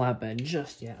the flatbed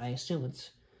just yet. I assume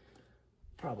it's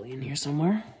probably in here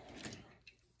somewhere.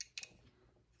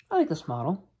 I like this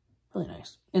model. Really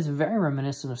nice. It's very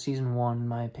reminiscent of Season 1, in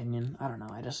my opinion. I don't know,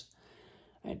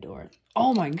 I adore it.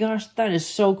 Oh my gosh, that is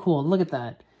so cool. Look at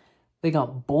that. They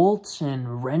got bolts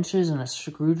and wrenches and a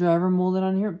screwdriver molded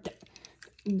on here.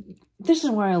 This is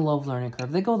why I love Learning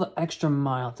Curve. They go the extra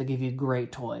mile to give you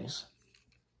great toys.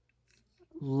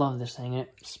 Love this thing.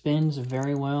 It spins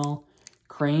very well.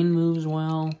 Crane moves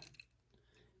well.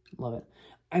 Love it.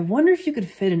 I wonder if you could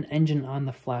fit an engine on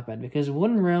the flatbed, because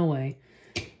Wooden Railway,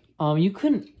 you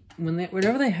couldn't,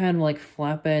 whenever they had like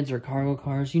flatbeds or cargo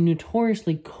cars, you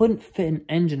notoriously couldn't fit an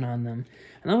engine on them.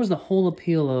 And that was the whole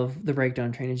appeal of the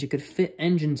Breakdown Train, is you could fit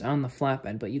engines on the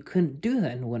flatbed, but you couldn't do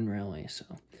that in Wooden Railway, so.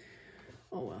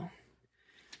 Oh well.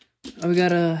 Oh, we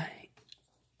got a,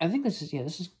 I think this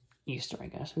is Easter, I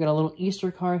guess. We got a little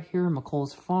Easter card here,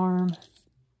 McColl's Farm.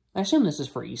 I assume this is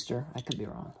for Easter. I could be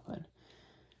wrong, but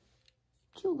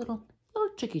cute little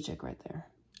chickie chick right there.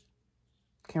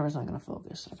 Camera's not gonna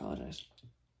focus. I apologize.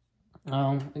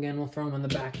 Again, we'll throw him in the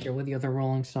back here with the other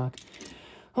rolling stock.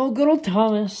 Oh, good old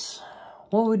Thomas.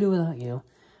 What would we do without you?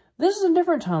 This is a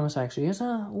different Thomas, actually. He has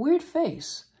a weird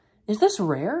face. Is this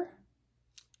rare?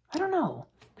 I don't know.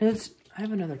 Because I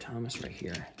have another Thomas right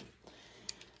here.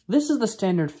 This is the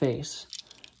standard face.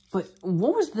 But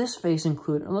what was this face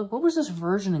included? Look, what was this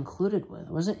version included with?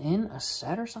 Was it in a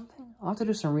set or something? I'll have to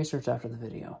do some research after the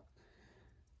video.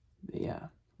 But yeah,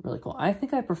 really cool. I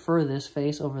think I prefer this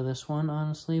face over this one,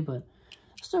 honestly, but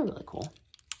still really cool.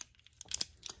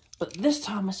 But this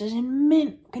Thomas is in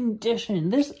mint condition.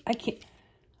 This, I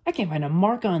can't find a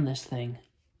mark on this thing.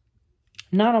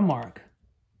 Not a mark.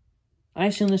 I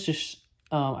assume this just,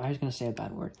 I was going to say a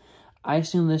bad word. I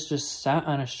assume this just sat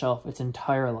on a shelf its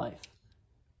entire life.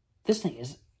 This thing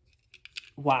is,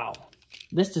 wow.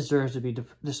 This deserves to be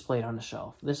displayed on a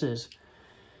shelf. This is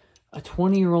a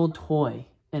 20-year-old toy,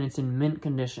 and it's in mint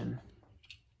condition.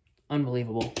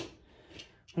 Unbelievable.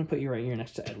 I'm going to put you right here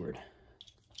next to Edward.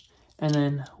 And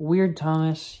then Weird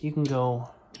Thomas, you can go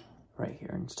right here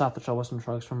and stop the troublesome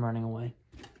trucks from running away.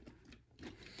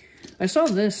 I saw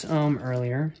this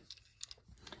earlier.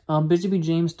 Busy Bee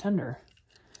James Tender.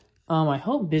 I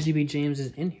hope Busy Bee James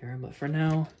is in here, but for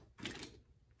now...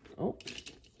 Oh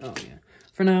yeah.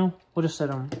 For now, we'll just set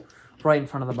him right in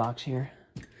front of the box here.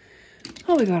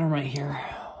 Oh, we got him right here.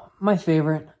 My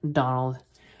favorite, Donald.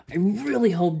 I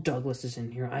really hope Douglas is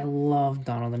in here. I love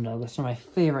Donald and Douglas. They're my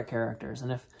favorite characters.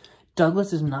 And if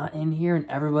Douglas is not in here and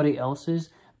everybody else is,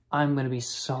 I'm going to be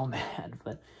so mad.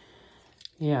 But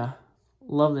yeah,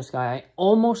 love this guy. I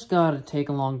almost got to take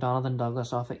along Donald and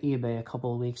Douglas off of eBay a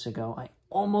couple of weeks ago. I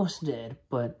almost did,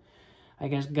 but I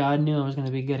guess God knew I was going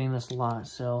to be getting this lot.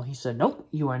 So he said, nope,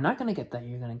 you are not going to get that.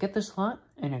 You're going to get this lot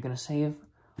and you're going to save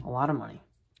a lot of money.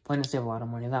 Well, I didn't save a lot of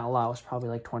money. That lot was probably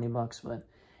like 20 bucks, but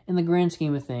in the grand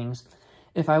scheme of things,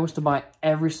 if I was to buy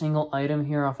every single item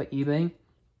here off of eBay,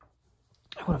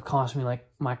 it would have cost me like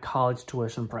my college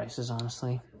tuition prices,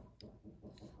 honestly.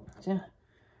 So, yeah,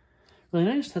 really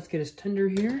nice. Let's get his tender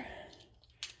here.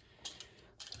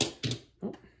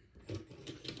 Oh.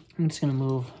 I'm just going to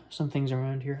move some things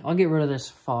around here. I'll get rid of this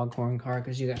foghorn car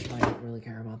because you guys might not really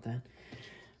care about that.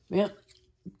 But yeah,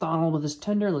 Donald with his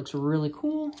tender looks really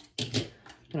cool. I'm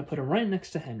going to put him right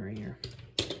next to Henry here.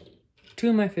 Two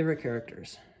of my favorite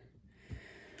characters.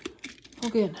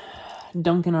 We'll get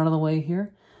Duncan out of the way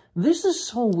here. This is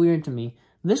so weird to me.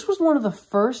 This was one of the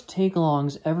first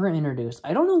take-alongs ever introduced.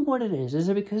 I don't know what it is. Is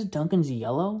it because Duncan's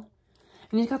yellow?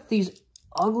 And he's got these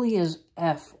ugly as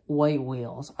F white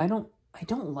wheels. I don't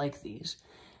like these.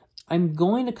 I'm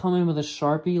going to come in with a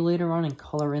Sharpie later on and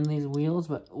color in these wheels,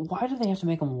 but why do they have to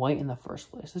make them white in the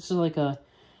first place? This is like a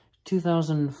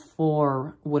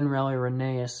 2004 Wooden Railway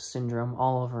Rheneas syndrome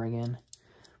all over again.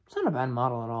 It's not a bad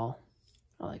model at all.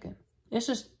 I like it. It's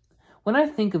just, when I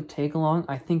think of Take-Along,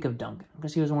 I think of Duncan,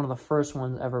 because he was one of the first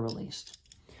ones ever released.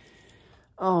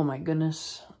 Oh my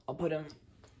goodness. I'll put him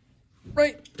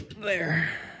right there.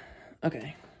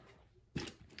 Okay.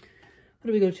 What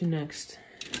do we go to next?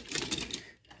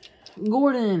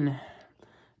 Gordon.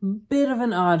 Bit of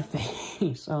an odd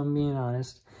face, I'm being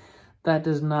honest. That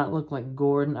does not look like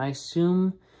Gordon. I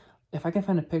assume, if I can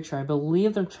find a picture, I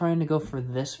believe they're trying to go for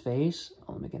this face.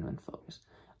 Oh, let me get him in focus.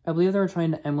 I believe they were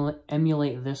trying to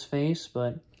emulate this face,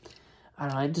 but I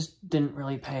don't know, it just didn't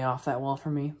really pay off that well for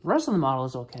me. The rest of the model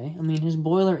is okay. I mean, his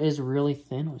boiler is really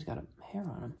thin. Oh, he's got a hair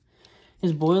on him.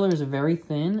 His boiler is very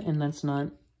thin, and that's not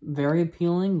very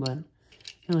appealing, but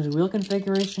you know, his wheel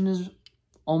configuration is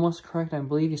almost correct. I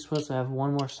believe he's supposed to have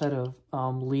one more set of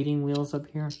leading wheels up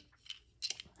here.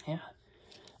 Yeah.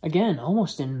 Again,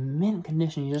 almost in mint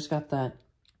condition. You just got that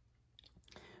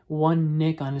one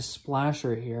nick on his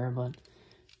splasher here, but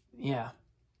yeah,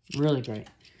 really great.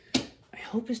 I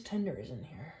hope his tender is in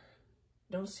here.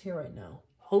 Don't see it right now.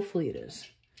 Hopefully it is.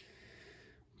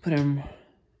 Put him...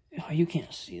 Oh, you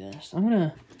can't see this. I'm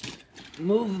gonna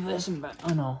move this back.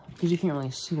 Oh, no. Because you can't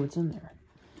really see what's in there.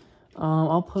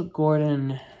 I'll put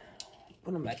Gordon...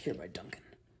 Put him back here by Duncan.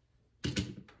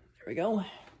 There we go.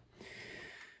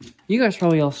 You guys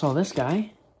probably all saw this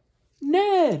guy.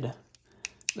 Ned!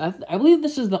 I believe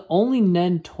this is the only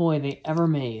Ned toy they ever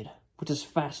made, which is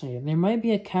fascinating. There might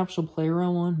be a Capsule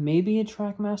Playground one, maybe a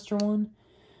Trackmaster one,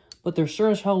 but there sure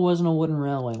as hell wasn't a Wooden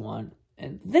Railway one.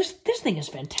 And this thing is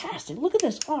fantastic. Look at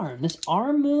this arm. This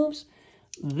arm moves.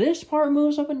 This part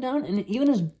moves up and down, and even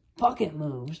his bucket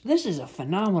moves. This is a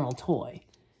phenomenal toy.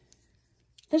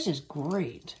 This is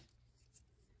great.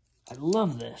 I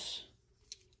love this.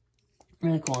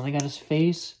 Really cool. And they got his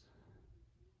face.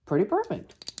 Pretty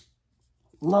perfect.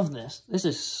 Love this. This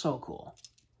is so cool.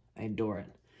 I adore it.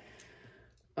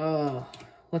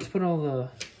 Let's put all the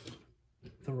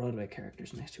Roadway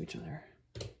characters next to each other.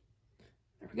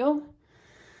 There we go.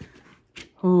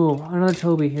 Ooh, another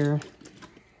Toby here.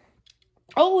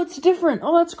 Oh, it's different.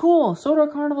 Oh, that's cool.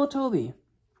 Soda Carnival Toby.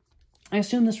 I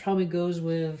assume this probably goes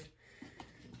with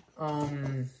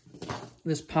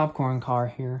this popcorn car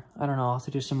here. I don't know. I'll have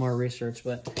to do some more research,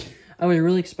 but I was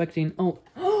really expecting... Oh,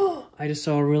 I just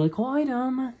saw a really cool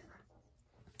item.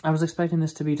 I was expecting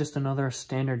this to be just another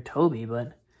standard Toby,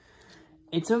 but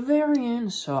it's a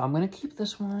variant, so I'm going to keep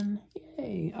this one.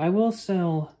 Yay. I will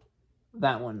sell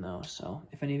that one, though, so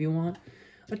if any of you want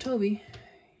a Toby,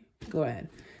 go ahead.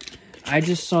 I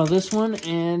just saw this one,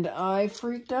 and I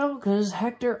freaked out because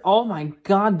Hector... Oh, my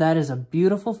God, that is a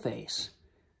beautiful face.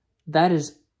 That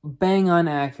is bang on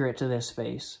accurate to this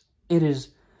face. It is...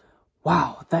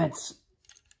 Wow, this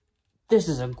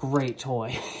is a great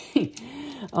toy.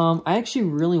 I actually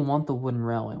really want the Wooden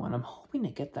Railway one. I'm hoping to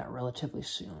get that relatively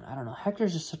soon. I don't know.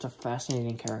 Hector's just such a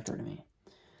fascinating character to me.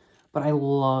 But I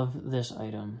love this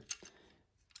item.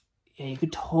 Yeah, you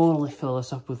could totally fill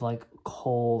this up with, like,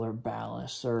 coal or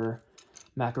ballast or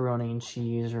macaroni and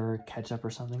cheese or ketchup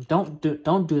or something. Don't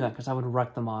do that because I would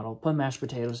wreck the model. Put mashed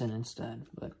potatoes in instead.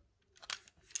 But,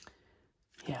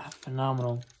 yeah,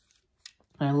 phenomenal.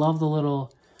 And I love the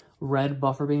little red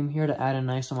buffer beam here to add a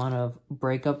nice amount of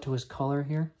breakup to his color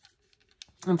here.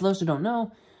 And for those who don't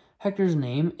know, Hector's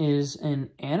name is an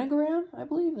anagram, I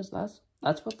believe. That's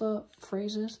what the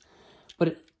phrase is.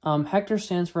 But Hector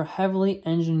stands for Heavily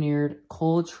Engineered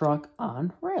Coal Truck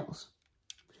on Rails.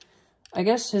 I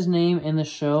guess his name in the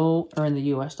show, or in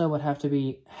the US though, would have to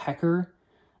be Hecker.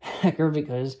 Hecker,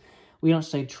 because we don't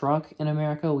say truck in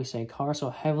America, we say car. So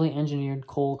Heavily Engineered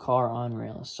Coal Car on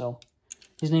Rails. So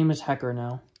his name is Hecker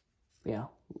now. Yeah,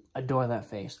 adore that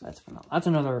face. That's phenomenal. That's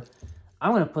another...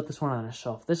 I'm going to put this one on a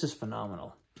shelf. This is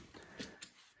phenomenal.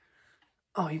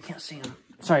 Oh, you can't see him.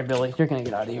 Sorry, Billy. You're going to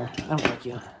get out of here. I don't like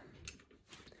you.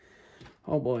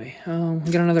 Oh, boy.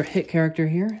 We got another hit character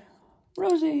here.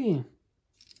 Rosie.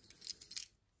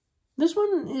 This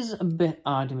one is a bit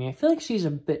odd to me. I feel like she's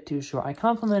a bit too short. I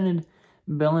complimented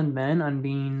Bill and Ben on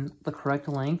being the correct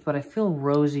length, but I feel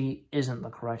Rosie isn't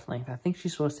the correct length. I think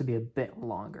she's supposed to be a bit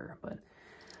longer, but...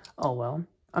 Oh, well.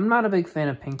 I'm not a big fan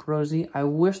of Pink Rosie. I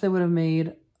wish they would have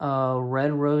made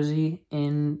Red Rosie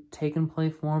in Take-and Play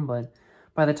form, but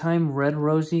by the time Red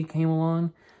Rosie came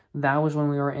along, that was when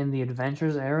we were in the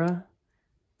Adventures era.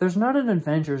 There's not an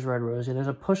Adventures Red Rosie. There's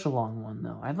a push-along one,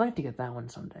 though. I'd like to get that one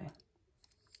someday.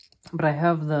 But I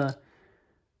have the...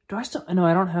 Do I still... No,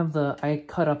 I don't have the... I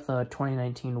cut up the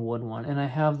 2019 wood one, and I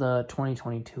have the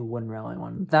 2022 Wooden Railway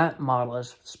one. That model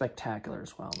is spectacular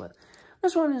as well, but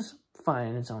this one is fine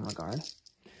in its own regard.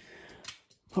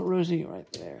 Put Rosie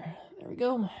right there. There we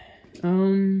go.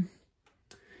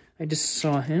 I just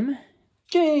saw him.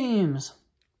 James!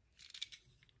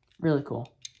 Really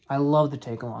cool. I love the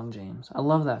take-along James. I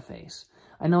love that face.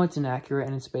 I know it's inaccurate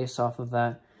and it's based off of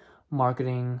that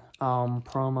marketing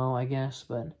promo, I guess,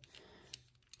 but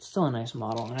it's still a nice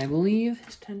model. And I believe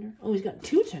his tender... Oh, he's got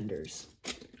two tenders.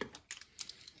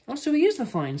 Oh, so he is the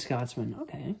Flying Scotsman.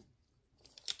 Okay.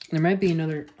 There might be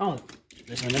another... Oh,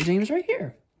 there's another James right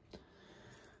here.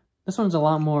 This one's a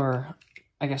lot more,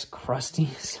 I guess, crusty,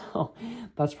 so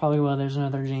that's probably why there's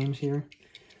another James here.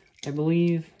 I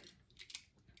believe...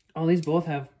 Oh, these both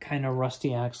have kind of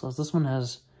rusty axles. This one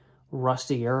has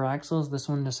rustier axles. This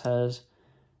one just has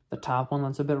the top one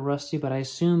that's a bit rusty, but I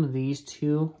assume these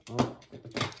two... Oh,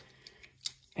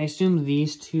 I assume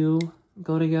these two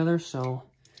go together, so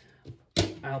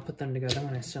I'll put them together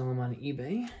when I sell them on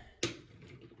eBay.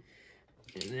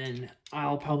 And then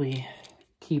I'll probably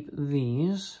keep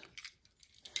these.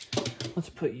 Let's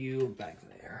put you back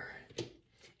there.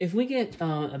 If we get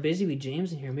a Busy Bee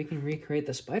James in here, we can recreate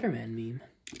the Spider-Man meme.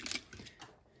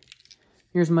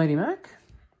 Here's Mighty Mac.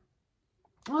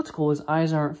 Oh, that's cool. His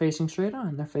eyes aren't facing straight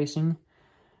on. They're facing,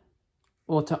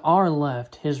 well, to our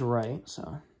left, his right.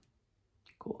 So,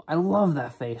 cool. I love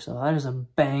that face, though. That is a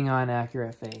bang-on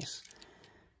accurate face.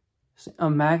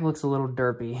 Mac looks a little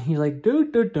derpy. He's like,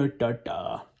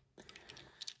 da-da-da-da-da.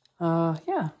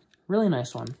 Yeah, really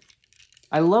nice one.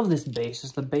 I love this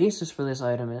basis. The basis for this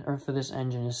item, or for this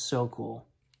engine, is so cool.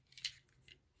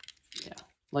 Yeah,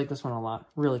 like this one a lot.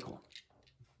 Really cool.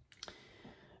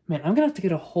 Man, I'm gonna have to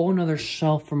get a whole nother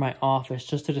shelf for my office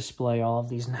just to display all of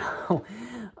these now.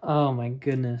 Oh my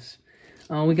goodness.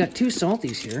 We got 2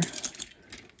 salties here.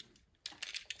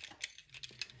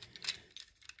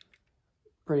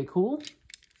 Pretty cool.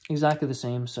 Exactly the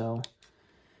same, so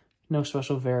no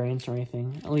special variants or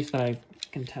anything. At least that I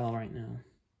can tell right now.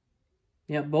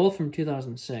 Yeah, both from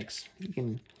 2006. You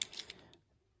can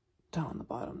tell on the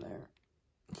bottom there.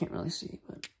 Can't really see,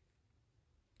 but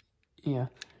yeah.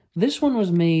 This one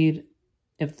was made,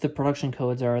 if the production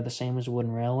codes are the same as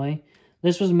Wooden Railway,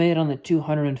 this was made on the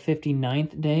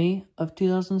 259th day of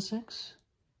 2006.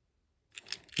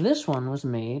 This one was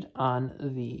made on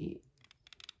the,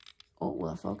 oh, will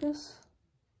that focus?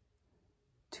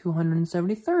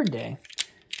 273rd day.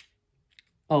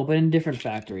 Oh, but in different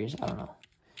factories. I don't know.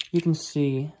 You can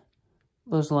see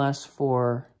those last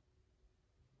 4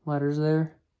 letters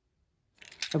there.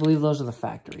 I believe those are the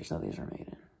factories that these are made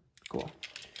in. Cool.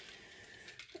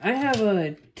 I have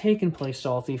a Take and Play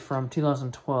Salty from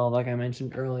 2012, like I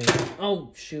mentioned earlier.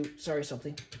 Oh, shoot. Sorry,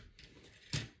 Salty.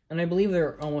 And I believe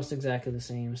they're almost exactly the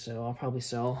same, so I'll probably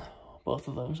sell both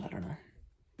of those. I don't know.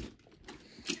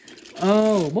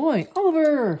 Oh, boy.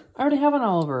 Oliver! I already have an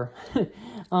Oliver.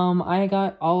 I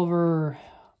got Oliver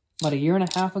about 1.5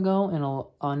 years ago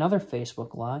in another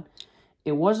Facebook lot.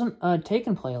 It wasn't a Take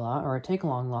and Play lot or a Take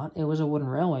Along lot. It was a Wooden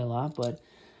Railway lot, but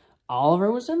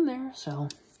Oliver was in there, so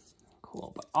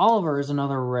cool. But Oliver is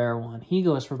another rare one. He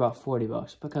goes for about 40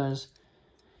 bucks because,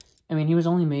 I mean, he was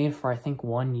only made for, I think,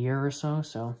 1 year or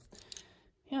so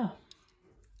yeah.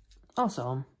 I'll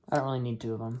sell him. I don't really need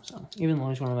 2 of them, so even though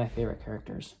he's one of my favorite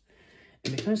characters.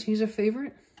 And because he's a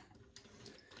favorite,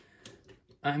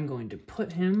 I'm going to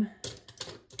put him...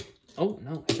 Oh,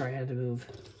 no, sorry, I had to move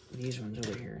these ones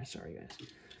over here. Sorry, guys.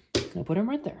 I'll put him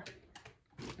right there.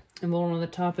 And while we're on the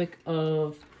topic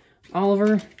of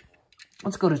Oliver,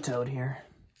 let's go to Toad here.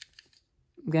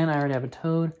 Again, I already have a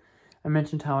Toad. I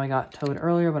mentioned how I got Toad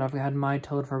earlier, but I've had my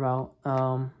Toad for about...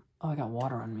 oh, I got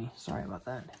water on me. Sorry about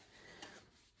that.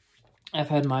 I've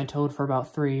had my Toad for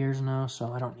about 3 years now,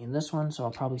 so I don't need this one, so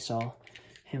I'll probably sell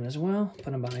him as well.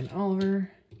 Put him behind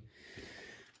Oliver.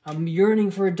 I'm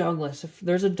yearning for a Douglas. If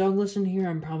there's a Douglas in here,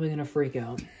 I'm probably going to freak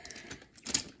out.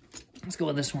 Let's go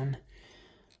with this one.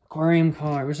 Aquarium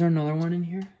car. Was there another one in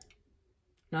here?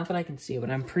 Not that I can see, but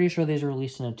I'm pretty sure these are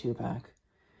released in a 2-pack.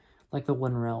 Like the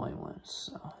Wooden Railway ones.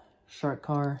 So, shark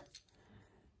car.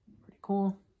 Pretty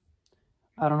cool.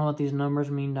 I don't know what these numbers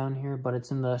mean down here, but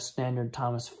it's in the standard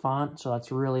Thomas font, so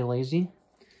that's really lazy.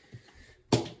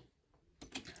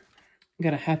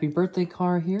 Got a happy birthday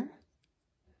car here.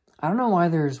 I don't know why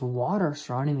there's water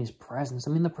surrounding these presents.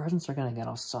 I mean, the presents are going to get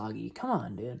all soggy. Come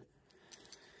on, dude.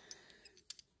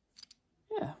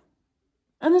 Yeah.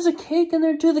 And there's a cake in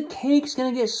there, too. The cake's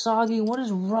going to get soggy. What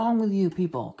is wrong with you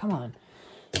people? Come on.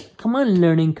 Come on,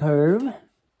 learning curve.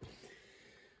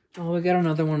 Oh, we got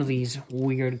another one of these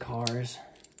weird cars.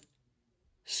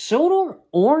 Soda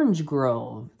Orange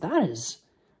Grove. That's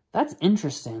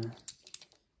interesting.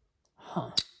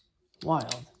 Huh.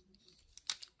 Wild.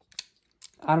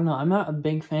 I don't know. I'm not a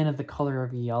big fan of the color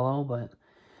of yellow, but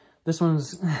this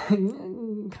one's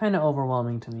kind of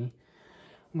overwhelming to me.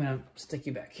 I'm going to stick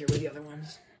you back here with the other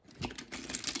ones.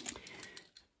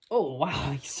 Oh,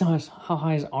 wow. You saw how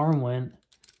high his arm went.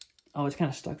 Oh, it's kind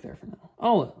of stuck there for now.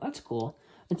 Oh, that's cool.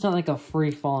 It's not like a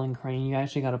free-falling crane. You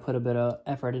actually got to put a bit of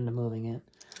effort into moving it.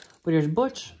 But here's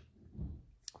Butch.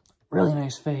 Really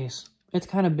nice face. It's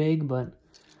kind of big, but...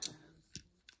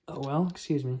 Oh, well,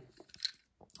 excuse me.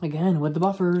 Again, with the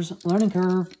buffers. Learning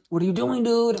curve. What are you doing,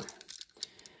 dude?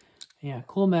 Yeah,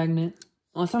 cool magnet.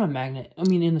 Well, it's not a magnet. I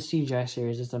mean, in the CGI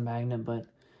series, it's a magnet, but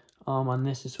on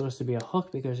this, it's supposed to be a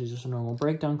hook because it's just a normal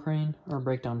breakdown crane or a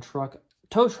breakdown truck.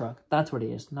 Tow truck. That's what he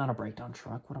is. Not a breakdown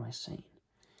truck. What am I saying?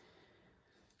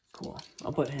 Cool.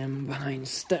 I'll put him behind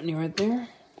Stepney right there.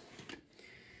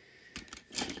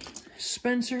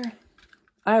 Spencer.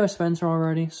 I have a Spencer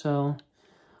already, so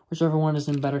whichever one is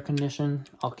in better condition,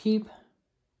 I'll keep.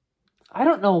 I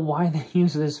don't know why they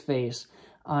use this face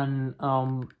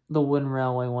on the Wooden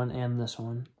Railway one and this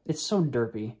one. It's so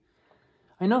derpy.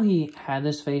 I know he had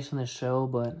this face in the show,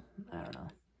 but I don't know.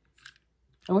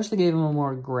 I wish they gave him a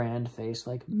more grand face,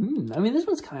 like, I mean, this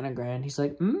one's kind of grand. He's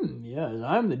like, yes,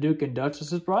 I'm the Duke and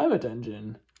Duchess's private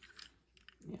engine.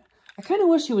 Yeah. I kind of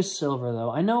wish he was silver, though.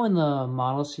 I know in the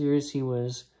model series he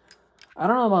was, I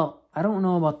don't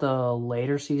know about the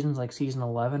later seasons, like season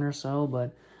 11 or so,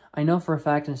 but I know for a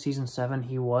fact in season 7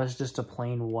 he was just a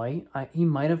plain white. He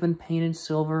might have been painted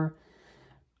silver.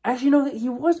 Actually, no, he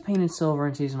was painted silver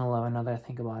in season 11, now that I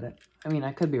think about it. I mean,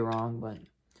 I could be wrong, but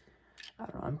I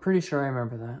don't know. I'm pretty sure I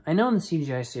remember that. I know in the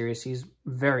CGI series, he's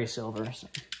very silver. So.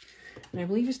 And I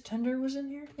believe his tender was in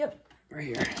here. Yep, right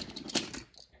here.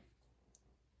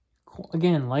 Cool.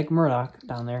 Again, like Murdoch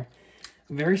down there.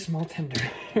 Very small tender.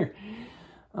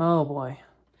 Oh, boy.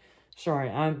 Sorry,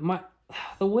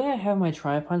 the way I have my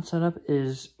tripod set up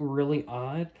is really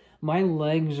odd. My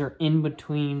legs are in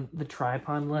between the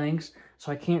tripod legs,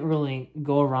 so I can't really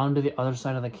go around to the other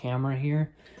side of the camera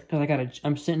here. Because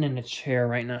I'm sitting in a chair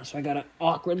right now, so I gotta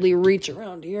awkwardly reach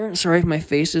around here. Sorry if my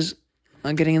face is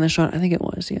not getting in the shot. I think it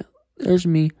was, yeah. There's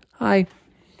me. Hi.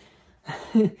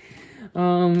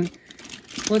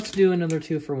 Let's do another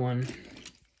 2-for-1.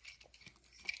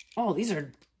 Oh, these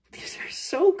are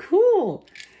so cool.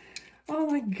 Oh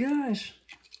my gosh.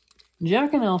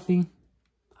 Jack and Alfie.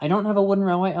 I don't have a wooden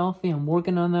railway Alfie. I'm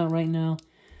working on that right now.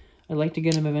 I'd like to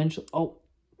get him eventually. Oh,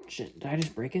 shit. Did I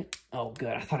just break it? Oh,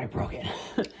 good. I thought I broke it.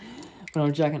 But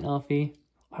I'm Jack and Alfie.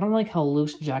 I don't like how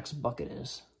loose Jack's bucket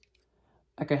is.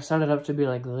 Like, I set it up to be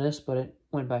like this, but it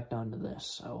went back down to this.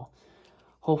 So,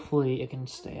 hopefully it can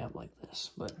stay up like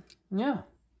this. But, yeah.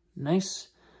 Nice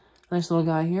little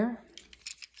guy here.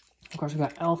 Of course, we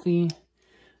got Alfie.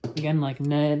 Again, like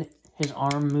Ned, his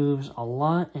arm moves a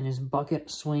lot, and his bucket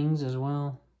swings as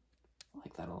well. I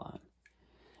like that a lot.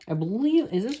 I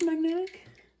believe, is this magnetic?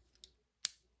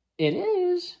 It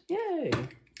is. Yay.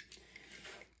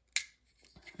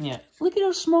 Yeah, look at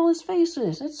how small his face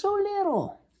is. It's so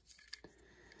little.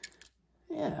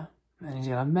 Yeah. And he's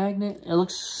got a magnet. It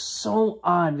looks so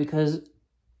odd because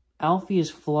Alfie is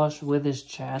flush with his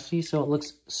chassis, so it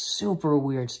looks super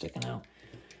weird sticking out.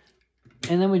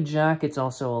 And then with Jack, it's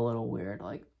also a little weird.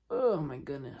 Like, oh my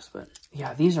goodness. But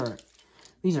yeah, these are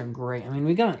great. I mean,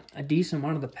 we got a decent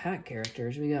amount of the pack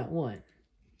characters. We got what?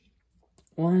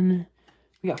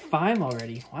 We got 5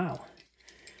 already. Wow.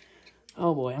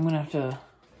 Oh boy, I'm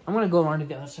gonna go around to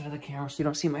the other side of the camera so you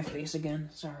don't see my face again.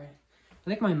 Sorry. I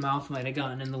think my mouth might have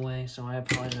gotten in the way, so I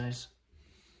apologize.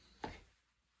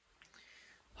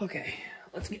 Okay,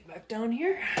 let's get back down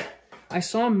here. I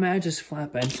saw Madge's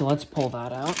flatbed, so let's pull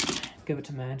that out. Give it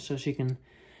to Madge so she can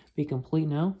be complete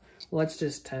now. Let's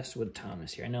just test with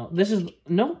Thomas here. Now, this is...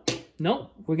 Nope.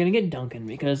 We're going to get Duncan,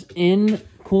 because in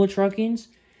Cool Truckings,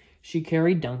 she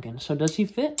carried Duncan. So does he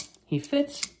fit? He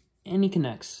fits, and he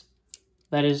connects.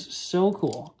 That is so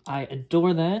cool. I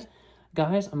adore that.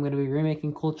 Guys, I'm going to be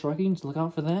remaking Cool Truckings. Look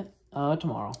out for that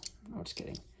tomorrow. No, just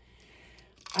kidding.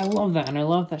 I love that, and I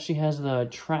love that she has the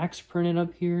tracks printed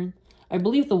up here. I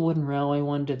believe the wooden railway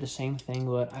one did the same thing,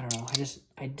 but I don't know.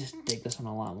 I just dig this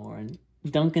one a lot more. And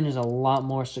Duncan is a lot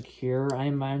more secure, I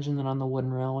imagine, than on the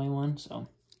wooden railway one. So,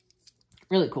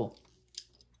 really cool.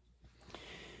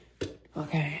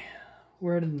 Okay,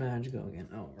 where did Madge go again?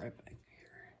 Oh, right back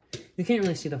here. You can't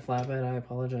really see the flatbed. I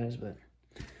apologize, but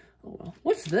oh well.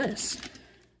 What's this?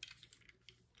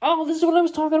 Oh, this is what I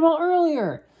was talking about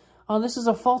earlier. Oh, this is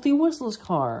a Faulty Whistler's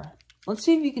car. Let's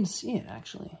see if you can see it,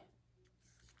 actually.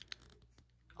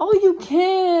 Oh, you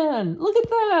can! Look at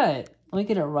that! Let me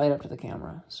get it right up to the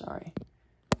camera. Sorry.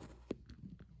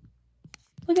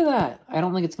 Look at that. I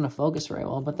don't think it's going to focus very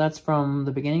well, but that's from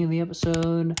the beginning of the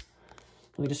episode.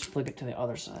 Let me just flick it to the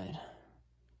other side.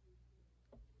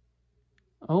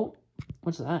 Oh,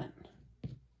 what's that?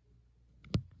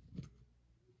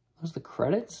 Those the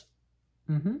credits?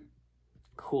 Mm-hmm.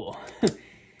 Cool.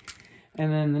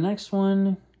 And then the next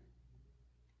one...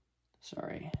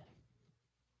 Sorry.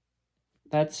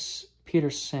 That's Peter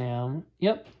Sam.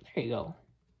 Yep, there you go.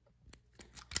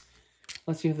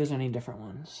 Let's see if there's any different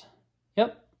ones.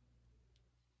 Yep.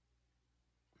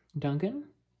 Duncan.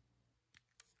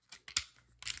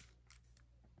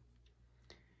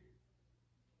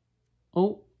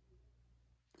 Oh.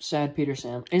 Sad Peter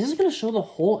Sam. Is this going to show the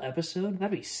whole episode?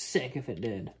 That'd be sick if it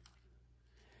did.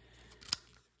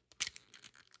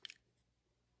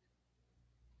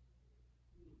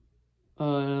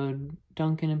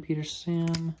 Duncan and Peter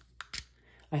Sam.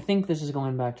 I think this is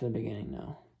going back to the beginning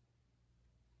now.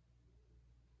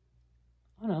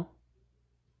 Oh no.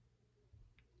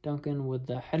 Duncan with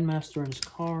the headmaster and his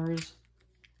cars.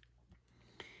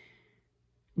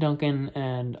 Duncan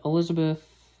and Elizabeth.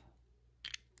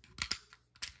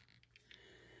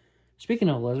 Speaking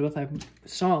of Elizabeth, I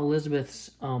saw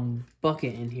Elizabeth's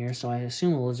bucket in here, so I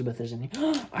assume Elizabeth is in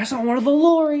here. I saw one of the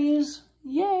lorries!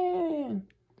 Yeah!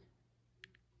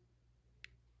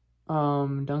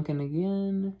 Duncan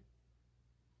again.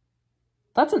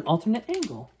 That's an alternate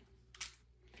angle.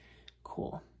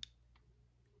 Cool.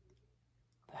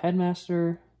 The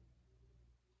headmaster.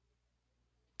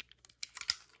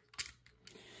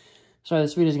 Sorry,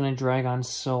 this video is going to drag on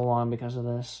so long because of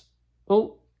this.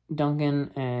 Oh,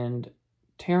 Duncan and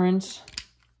Terrence.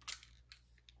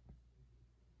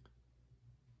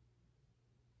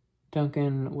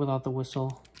 Duncan without the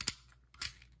whistle.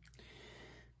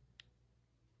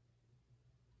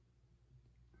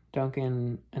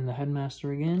 Duncan and the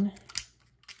headmaster again.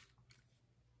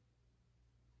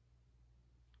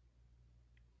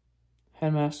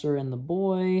 Headmaster and the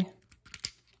boy.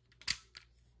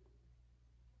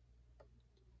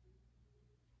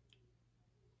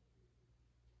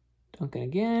 Duncan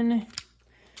again.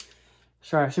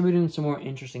 Sorry, I should be doing some more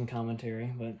interesting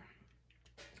commentary, but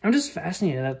I'm just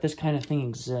fascinated that this kind of thing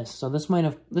exists. So this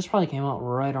probably came out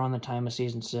right around the time of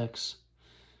season 6.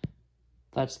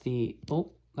 That's the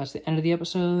end of the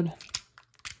episode.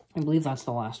 I believe that's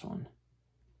the last one.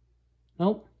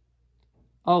 Nope.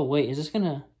 Oh, wait, is this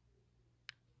gonna...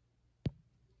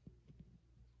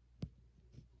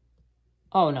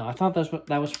 Oh, no, I thought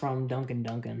that was from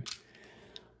Duncan.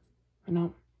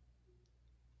 No.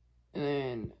 And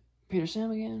then Peter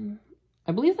Sam again.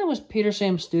 I believe that was Peter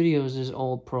Sam Studios'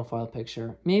 old profile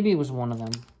picture. Maybe it was one of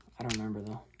them. I don't remember,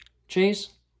 though. Chase,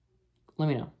 let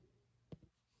me know.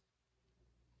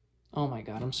 Oh my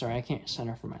god, I'm sorry. I can't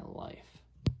center for my life.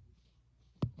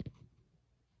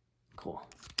 Cool.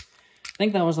 I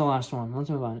think that was the last one. Let's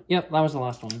move on. Yep, that was the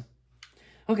last one.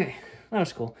 Okay, that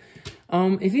was cool.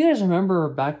 If you guys remember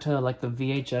back to like the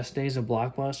VHS days of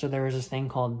Blockbuster, there was this thing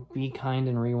called Be Kind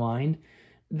and Rewind.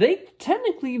 They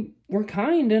technically were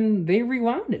kind and they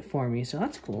rewound it for me, so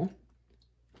that's cool.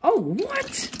 Oh, what?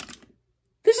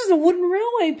 This is a wooden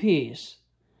railway piece.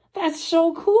 That's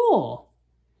so cool.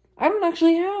 I don't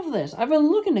actually have this. I've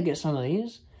been looking to get some of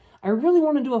these. I really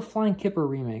want to do a Flying Kipper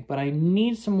remake, but I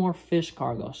need some more fish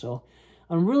cargo, so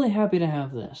I'm really happy to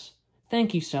have this.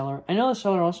 Thank you, seller. I know the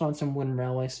seller also had some wooden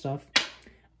railway stuff.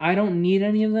 I don't need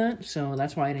any of that, so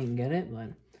that's why I didn't get it, but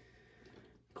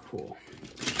cool.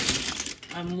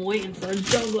 I'm waiting for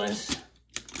Douglas.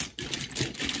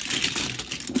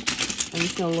 I'm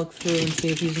just gonna look through and see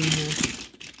if he's in here.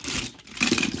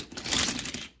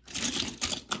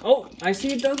 Oh, I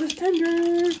see a Douglas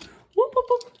Tender. Whoop, whoop,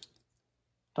 whoop.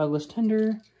 Douglas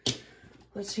Tender.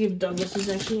 Let's see if Douglas is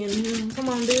actually in here. Come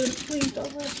on, dude. Please,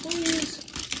 Douglas, please.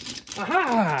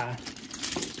 Aha!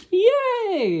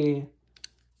 Yay!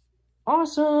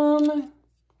 Awesome!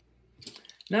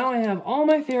 Now I have all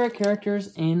my favorite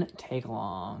characters in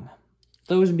Take-Along.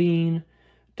 Those being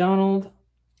Donald,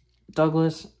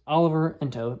 Douglas, Oliver,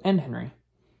 and Toad, and Henry.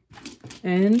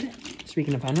 And,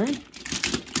 speaking of Henry...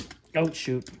 Oh,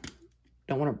 shoot.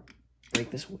 Don't want to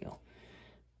break this wheel.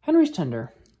 Henry's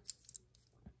Tender.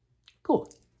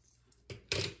 Cool.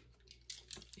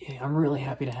 Yeah, I'm really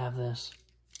happy to have this.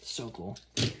 So cool.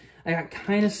 I got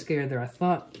kind of scared there. I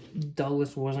thought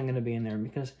Douglas wasn't going to be in there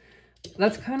because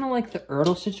that's kind of like the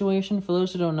Ertl situation. For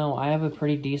those who don't know, I have a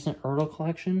pretty decent Ertl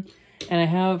collection. And I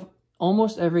have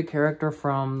almost every character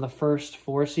from the first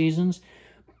 4 seasons.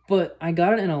 But I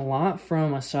got it in a lot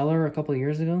from a seller a couple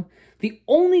years ago. The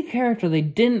only character they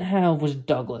didn't have was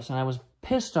Douglas. And I was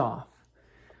pissed off.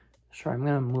 Sorry, I'm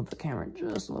going to move the camera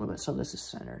just a little bit so this is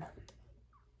centered.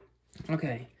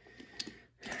 Okay.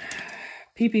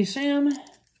 PP Sam.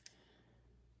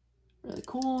 Really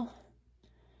cool.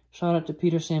 Shout out to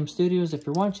Peter Sam Studios if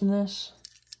you're watching this.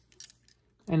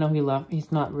 I know he left.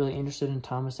 He's not really interested in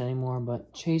Thomas anymore,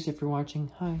 but Chase, if you're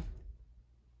watching, hi.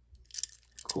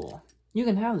 Cool. You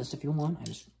can have this if you want.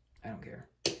 I don't care.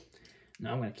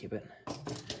 No, I'm going to keep it.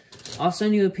 I'll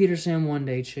send you a Peter Sam one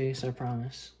day, Chase, I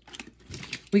promise.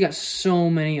 We got so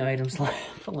many items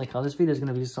left. Like how this video is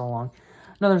going to be so long.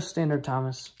 Another standard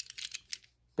Thomas.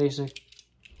 Basic.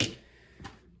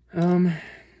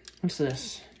 What's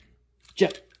this?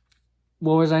 Jack.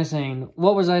 What was I saying?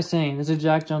 What was I saying? There's a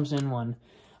Jack Jumps In one.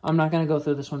 I'm not going to go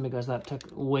through this one because that took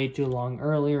way too long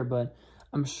earlier, but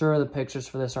I'm sure the pictures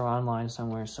for this are online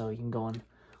somewhere, so you can go and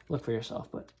look for yourself.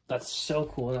 But that's so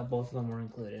cool that both of them were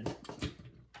included.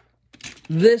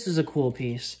 This is a cool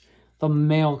piece. The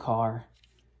mail car.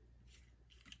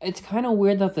 It's kind of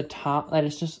weird that the top, that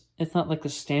it's not like the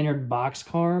standard box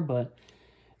car, but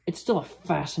it's still a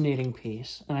fascinating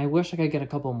piece. And I wish I could get a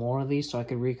couple more of these so I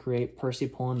could recreate Percy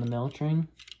pulling the mail train.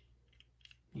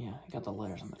 Yeah, I got the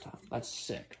letters on the top. That's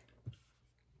sick.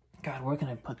 God, where can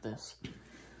I put this?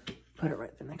 Put it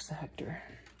right there next to Hector.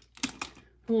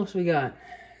 Who else we got?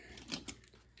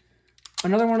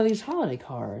 Another one of these holiday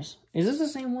cars. Is this the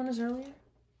same one as earlier?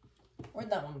 Where'd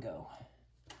that one go?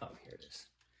 Oh, here it is.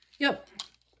 Yep.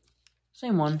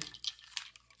 Same one.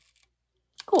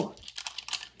 Cool.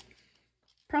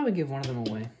 Probably give one of them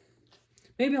away.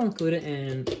 Maybe I'll include it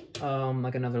in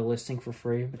like another listing for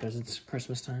free because it's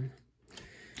Christmas time.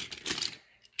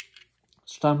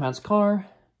 Stomphat's car.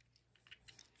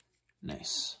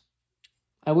 Nice.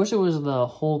 I wish it was the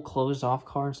whole closed off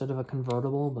car instead of a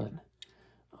convertible, but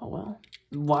oh well.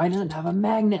 Why doesn't it have a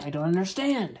magnet? I don't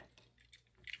understand.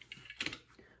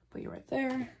 Put you right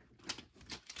there.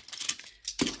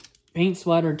 Paint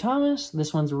splattered Thomas.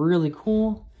 This one's really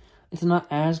cool. It's not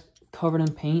as covered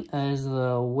in paint as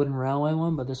the wooden railway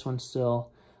one, but this one's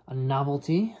still a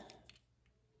novelty.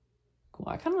 Cool.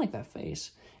 I kind of like that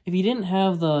face. If you didn't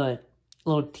have the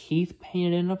little teeth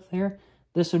painted in up there,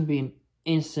 this would be an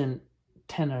instant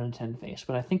 10 out of 10 face.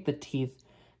 But I think the teeth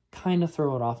kind of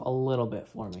throw it off a little bit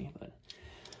for me. But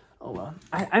oh well.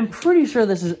 I'm pretty sure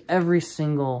this is every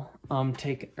single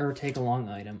take along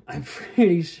item. I'm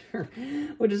pretty sure,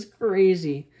 which is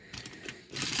crazy.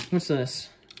 What's this?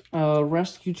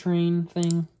 Rescue train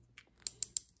thing.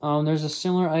 There's a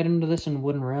similar item to this in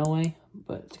wooden railway,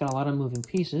 but it's got a lot of moving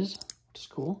pieces, which is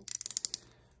cool.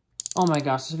 Oh my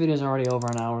gosh, this video is already over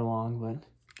an hour long, but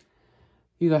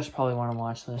you guys probably want to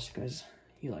watch this because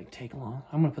you like take along.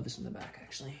 I'm gonna put this in the back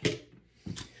actually.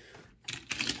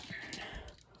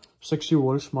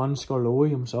 60-year-old man Scarlowy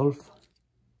himself.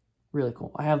 Really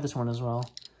cool. I have this one as well.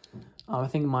 I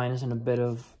think mine is in a bit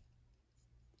of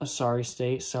a sorry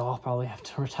state, so I'll probably have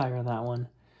to retire that one.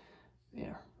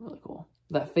 Yeah, really cool.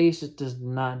 That face, it does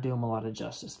not do him a lot of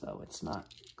justice, though. It's not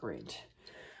great.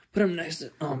 Put him next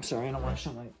to... Oh, I'm sorry. I don't want to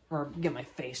show my... Or get my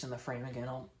face in the frame again.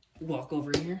 I'll walk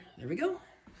over here. There we go.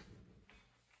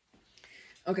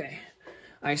 Okay.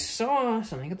 I saw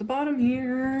something at the bottom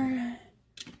here.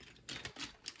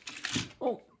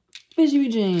 Oh, Busy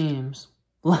James.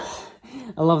 I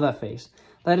love that face.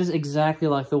 That is exactly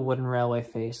like the wooden railway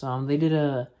face. They did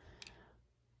a...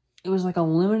 It was like a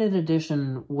limited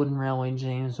edition wooden railway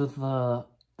James with the...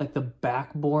 like the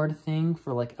backboard thing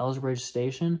for like Ellsbridge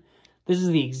Station. This is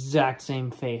the exact same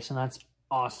face, and that's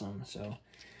awesome. So,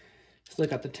 let's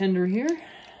look at the tender here.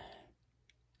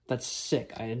 That's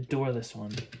sick. I adore this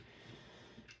one.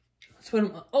 Let's put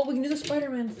him... Oh, we can do the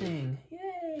Spider-Man thing.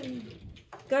 Yay!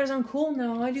 Guys, I'm cool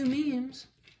now. I do memes.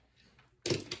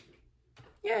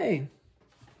 Yay!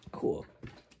 Cool.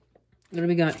 What do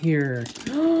we got here?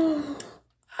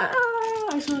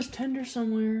 I saw his tender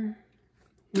somewhere.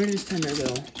 Where did his tender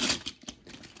go?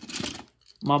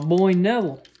 My boy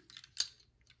Neville.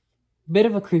 Bit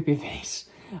of a creepy face.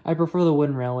 I prefer the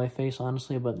wooden railway face,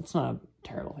 honestly, but it's not a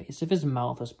terrible face. If his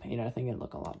mouth was painted, I think it'd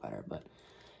look a lot better. But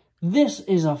this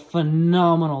is a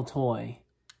phenomenal toy.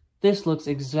 This looks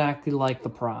exactly like the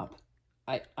prop.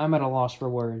 I'm at a loss for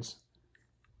words.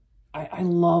 I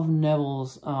love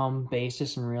Neville's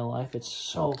basis in real life. It's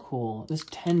so cool. This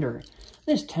tender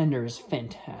is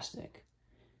fantastic.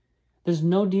 There's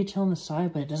no detail on the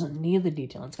side, but it doesn't need the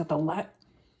detail. It's got the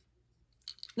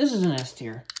This is an S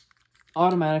tier.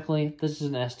 Automatically, this is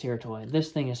an S tier toy.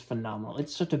 This thing is phenomenal.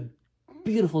 It's such a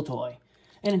beautiful toy.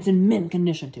 And it's in mint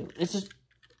condition, too. It's just...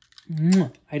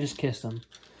 I just kissed him.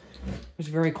 It's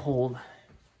very cold.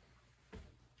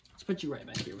 Let's put you right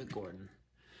back here with Gordon.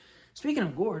 Speaking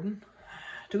of Gordon,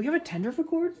 do we have a tender for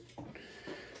Gordon?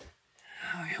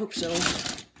 I hope so.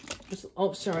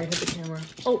 Oh, sorry, I hit the camera.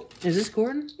 Oh, is this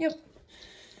Gordon? Yep.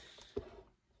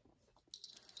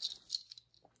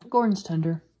 Gordon's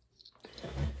tender.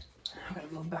 I gotta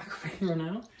go back over here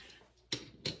now.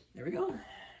 There we go.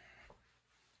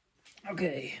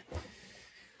 Okay.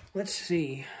 Let's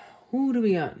see. Who do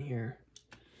we got in here?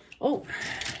 Oh.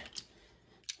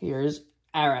 Here's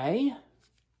Array.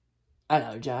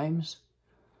 Hello, James.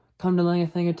 Come to learn a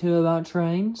thing or two about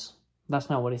trains? That's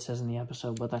not what he says in the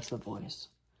episode, but that's the voice.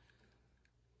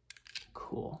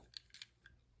 Cool.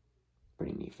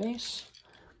 Pretty neat face.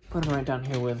 Put him right down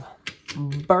here with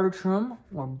Bertram,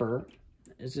 or Bert,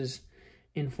 is his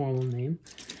informal name.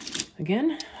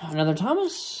 Again, another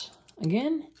Thomas.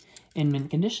 Again, in mint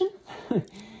condition.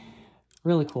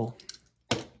 Really cool.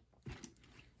 What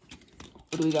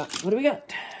do we got? What do we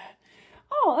got?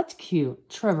 Oh, that's cute.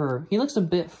 Trevor. He looks a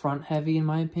bit front heavy in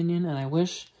my opinion, and I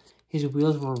wish his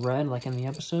wheels were red like in the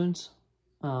episodes.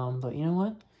 But you know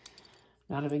what?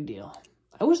 Not a big deal.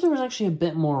 I wish there was actually a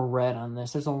bit more red on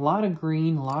this. There's a lot of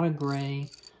green, a lot of gray,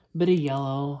 a bit of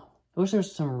yellow. I wish there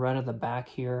was some red at the back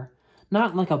here.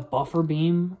 Not like a buffer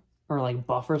beam or like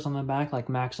buffers on the back like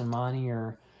Max and Monty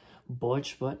or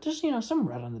butch, but just, you know, some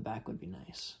red on the back would be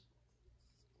nice.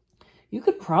 You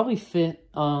could probably fit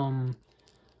one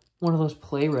of those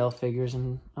play rail figures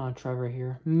in Trevor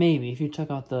here. Maybe, if you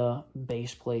took out the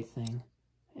base plate thing.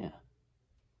 Yeah.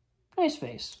 Nice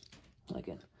face. I like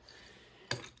it.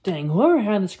 Dang, whoever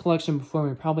had this collection before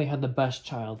me probably had the best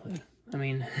childhood. I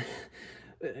mean,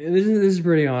 this is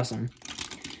pretty awesome.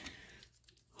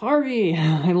 Harvey!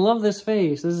 I love this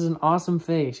face. This is an awesome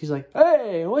face. He's like,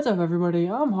 hey, what's up, everybody?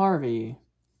 I'm Harvey.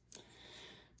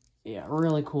 Yeah,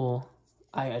 really cool.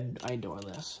 I adore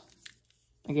this.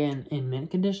 Again, in mint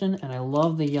condition, and I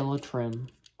love the yellow trim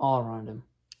all around him.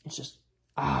 It's just,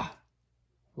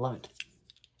 love it.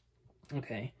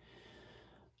 Okay.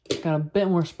 Got a bit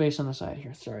more space on the side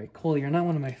here. Sorry, Cole, you're not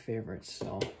one of my favorites, so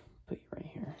I'll put you right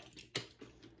here.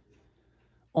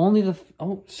 Only the...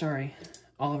 Oh, sorry.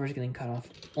 Oliver's getting cut off.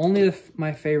 Only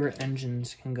my favorite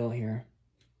engines can go here.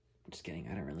 Just kidding,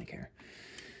 I don't really care.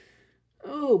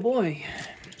 Oh, boy.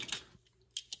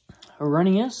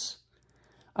 Arrhenius.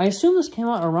 I assume this came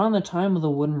out around the time of the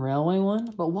wooden railway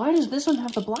one, but why does this one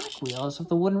have the black wheels if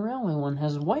the wooden railway one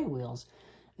has white wheels?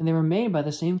 And they were made by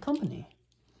the same company.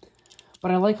 But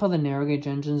I like how the narrow gauge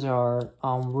engines are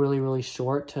really, really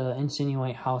short to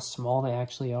insinuate how small they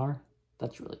actually are.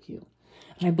 That's really cute.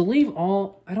 And I believe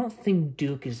I don't think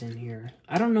Duke is in here.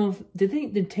 I don't know if,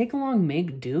 did Take Along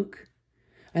make Duke?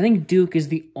 I think Duke is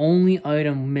the only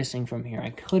item missing from here. I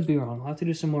could be wrong. I'll have to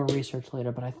do some more research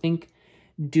later, but I think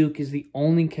Duke is the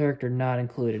only character not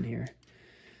included here.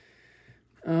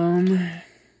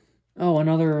 Oh,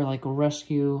 another, like,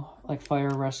 rescue, like,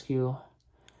 fire rescue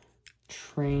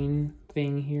train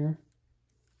thing here.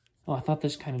 Oh, I thought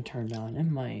this kind of turned on. It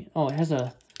might. Oh, it has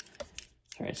a...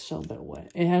 Sorry, it's still a bit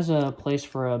wet. It has a place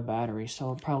for a battery,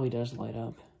 so it probably does light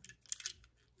up.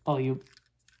 Oh, you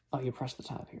press the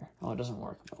top here. Oh, it doesn't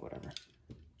work, but whatever.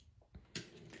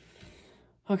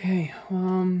 Okay,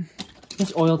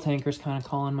 this oil tanker's kind of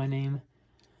calling my name.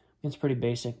 It's pretty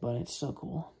basic, but it's so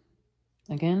cool.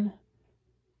 Again,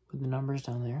 with the numbers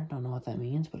down there. Don't know what that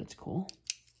means, but it's cool.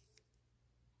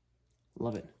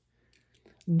 Love it.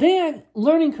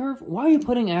 Learning curve, why are you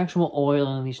putting actual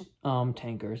oil in these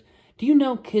tankers? Do you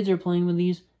know kids are playing with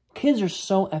these? Kids are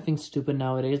so effing stupid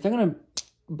nowadays. They're going to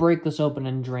break this open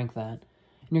and drink that.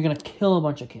 And you're going to kill a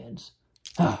bunch of kids.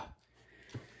 I'm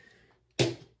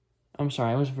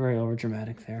sorry, I was very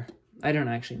overdramatic there. I don't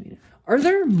actually mean it. Are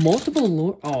there multiple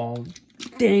lorries? Oh,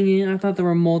 dang it. I thought there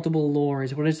were multiple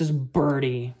lorries. What is this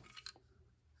birdie?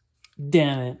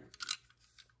 Damn it.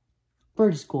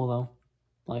 Birdie's cool, though.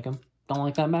 Like him. Don't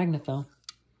like that magnet, though.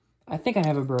 I think I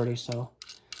have a birdie, so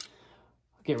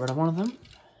I'll get rid of one of them.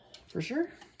 For sure.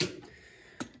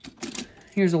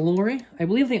 Here's a lorry. I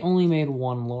believe they only made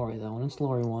one lorry, though, and it's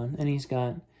lorry 1. And he's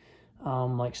got,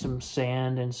 like, some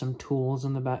sand and some tools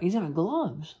in the back. He's got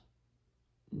gloves.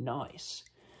 Nice.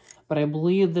 But I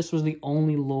believe this was the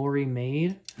only lorry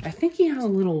made. I think he has a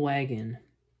little wagon.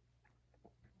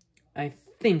 I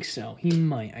think so. He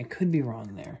might. I could be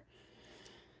wrong there.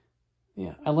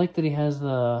 Yeah, I like that he has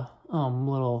the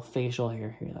little facial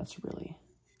hair here. That's really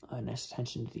a nice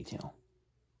attention to detail.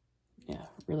 Yeah,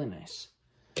 really nice.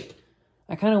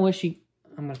 I kind of wish he...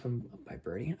 I'm going to put him up by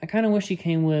Birdie. I kind of wish he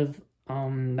came with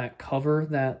that cover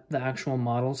that the actual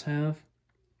models have.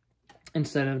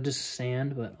 Instead of just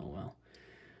sand, but oh well.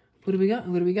 What do we got?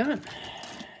 What do we got?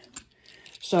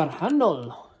 Sir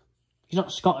Handel. He's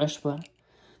not Scottish, but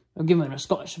I'll give him a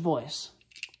Scottish voice.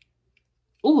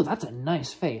 Ooh, that's a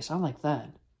nice face. I like that.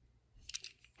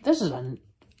 This is a...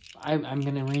 I'm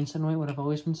going to reinsinuate what I've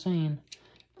always been saying.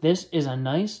 This is a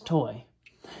nice toy.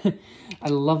 I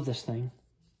love this thing.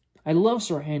 I love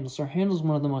Sir Handel. Sir Handel's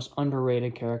one of the most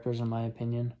underrated characters in my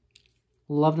opinion.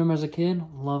 Loved him as a kid.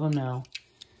 Love him now.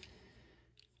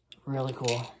 Really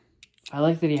cool. I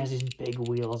like that he has these big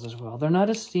wheels as well. They're not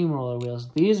his steamroller wheels.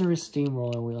 These are his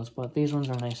steamroller wheels, but these ones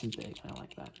are nice and big. I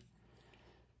like that.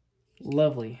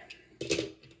 Lovely.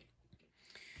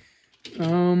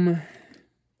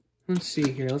 Let's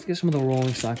see here. Let's get some of the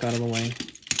rolling stock out of the way.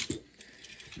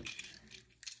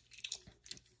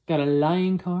 Got a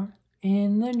lion car.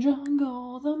 In the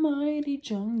jungle, the mighty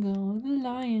jungle, the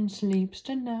lion sleeps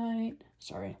tonight.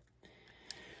 Sorry.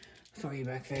 Throw you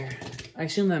back there. I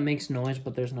assume that makes noise,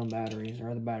 but there's no batteries,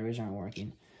 or the batteries aren't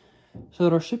working. So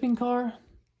our shipping car.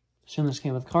 Assume this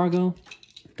came with cargo.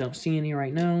 Don't see any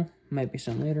right now. Might be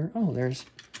some later. Oh, there's...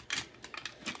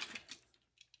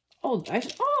 Oh,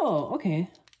 oh, okay.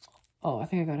 Oh, I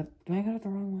think I got it. Did I got it the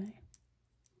wrong way?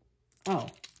 Oh.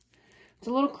 It's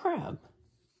a little crab.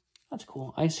 That's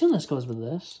cool. I assume this goes with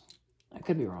this. I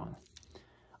could be wrong.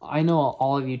 I know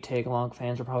all of you Take Along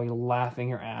fans are probably laughing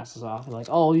your asses off. They're like,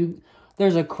 oh,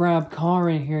 there's a crab car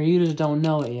in here. You just don't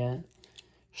know it yet.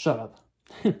 Shut up.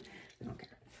 Okay.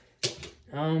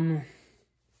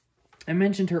 I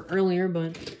mentioned her earlier,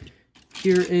 but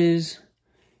here is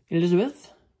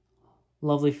Elizabeth.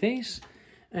 Lovely face.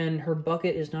 And her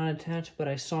bucket is not attached, but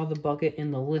I saw the bucket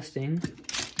in the listing.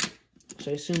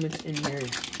 So I assume it's in here.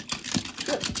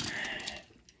 Good.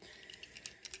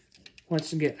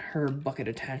 Let's get her bucket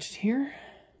attached here.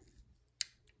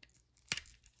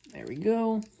 There we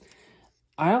go.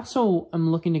 I also am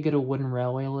looking to get a wooden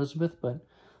railway Elizabeth, but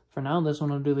for now, this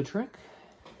one will do the trick.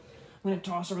 I'm going to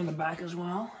toss her in the back as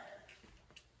well.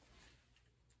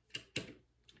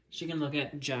 She can look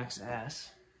at Jack's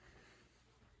ass.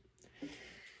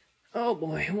 Oh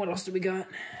boy, what else do we got?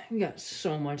 We got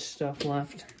so much stuff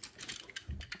left.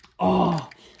 Oh,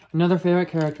 another favorite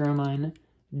character of mine,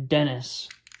 Dennis.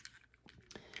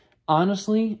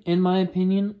 Honestly, in my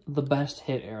opinion, the best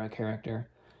Hit era character.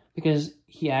 Because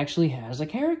he actually has a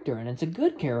character, and it's a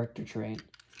good character trait.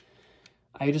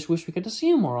 I just wish we got to see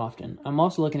him more often. I'm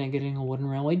also looking at getting a wooden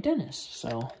railway Dennis,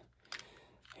 so...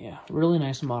 yeah, really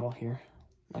nice model here.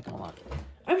 Like him a lot.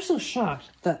 I'm so shocked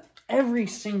that every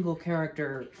single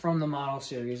character from the model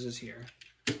series is here.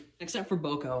 Except for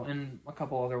Boko and a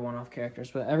couple other one-off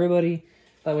characters. But everybody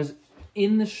that was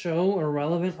in the show or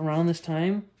relevant around this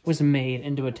time was made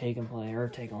into a take-and-play or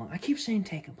take-along. I keep saying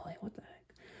take-and-play. What the heck?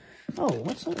 Oh,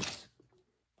 what's this?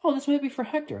 Oh, this might be for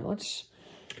Hector. Let's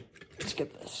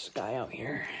get this guy out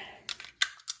here.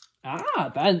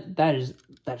 Ah, that is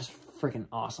freaking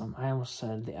awesome. I almost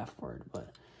said the F word,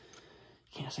 but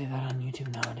you can't say that on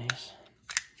YouTube nowadays.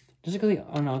 Does it go?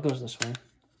 Oh no, it goes this way.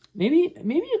 Maybe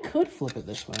you could flip it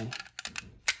this way.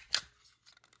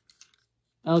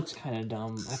 That looks kind of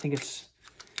dumb. I think it's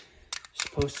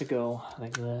supposed to go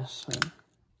like this. But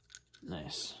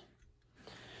nice.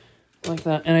 Like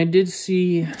that. And I did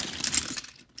see...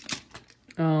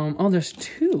 oh, there's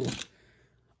two.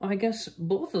 Oh, I guess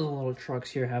both of the little trucks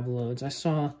here have loads. I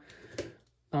saw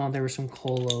there were some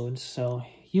coal loads. So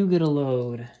you get a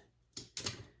load.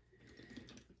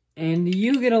 And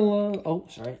you get a load. Oh,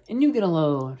 sorry. And you get a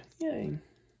load. Yay.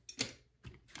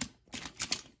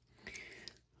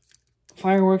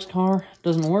 Fireworks car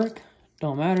doesn't work.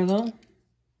 Don't matter though.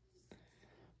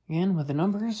 Again, with the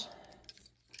numbers.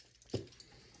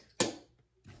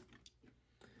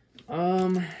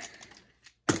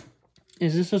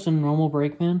 Is this just a normal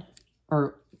brakeman?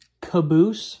 Or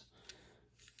caboose?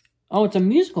 Oh, it's a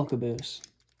musical caboose.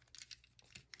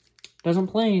 Doesn't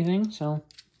play anything, so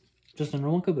just a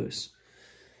normal caboose.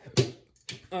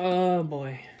 Oh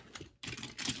boy.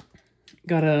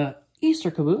 Got a Easter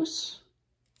caboose.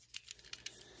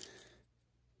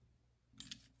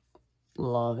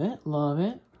 Love it, love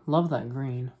it. Love that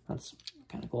green. That's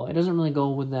kind of cool. It doesn't really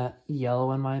go with that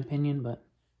yellow in my opinion, but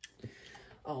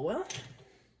oh well.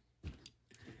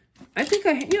 I think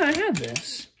I had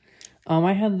this.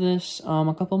 I had this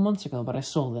a couple months ago, but I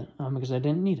sold it because I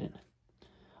didn't need it.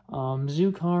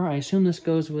 Zoo car. I assume this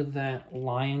goes with that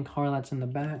lion car that's in the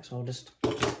back, so I'll just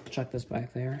chuck this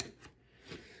back there.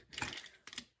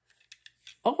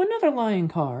 Oh, another lion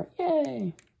car!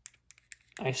 Yay!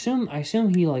 I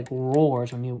assume he like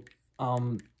roars when you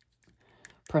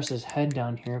press his head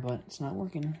down here, but it's not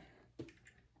working.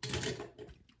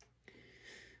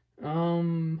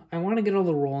 I want to get all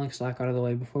the rolling stock out of the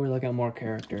way before we look at more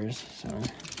characters, so.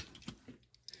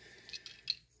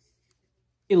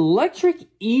 Electric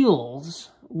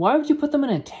eels? Why would you put them in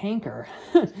a tanker?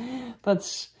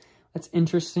 That's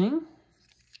interesting.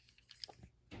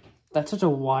 That's such a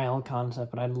wild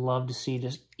concept, but I'd love to see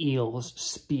just eels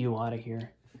spew out of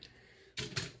here.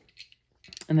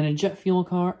 And then a jet fuel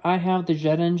car. I have the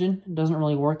jet engine. It doesn't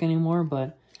really work anymore,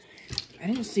 but I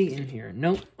didn't see it in here.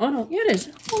 Nope. Oh, no. Yeah, it is.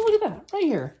 Oh, look at that. Right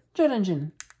here. Jet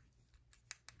engine.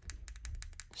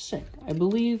 Sick. I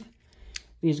believe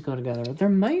these go together. There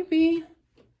might be...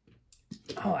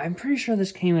 Oh, I'm pretty sure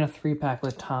this came in a 3-pack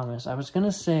with Thomas. I was going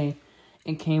to say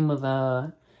it came with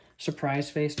a surprise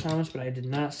face Thomas, but I did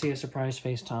not see a surprise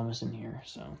face Thomas in here,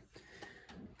 so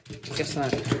I guess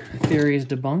that theory is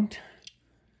debunked.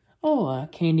 Oh, a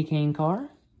candy cane car.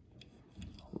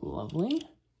 Lovely.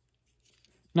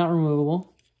 Not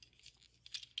removable.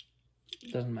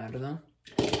 Doesn't matter, though.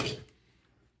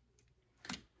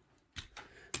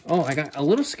 Oh, I got a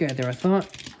little scared there. I thought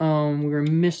we were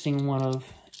missing one of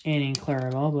Annie and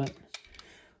Clarabelle, but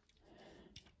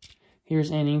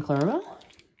here's Annie and Clarabelle.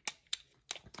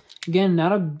 Again,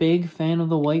 not a big fan of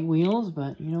the white wheels,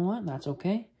 but you know what? That's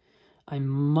okay. I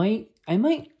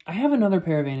have another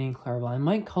pair of Annie and Clarabelle. I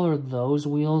might color those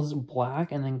wheels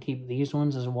black and then keep these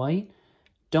ones as white.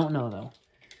 Don't know, though.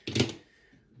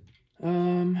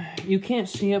 You can't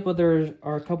see it, but there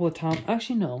are a couple of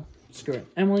Actually, no. Screw it.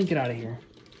 Emily, get out of here.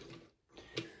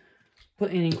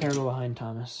 Put Annie and Claire behind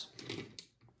Thomas.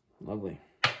 Lovely.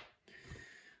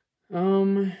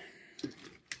 Got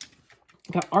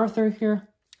Arthur here.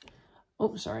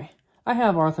 Oh, sorry. I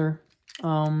have Arthur.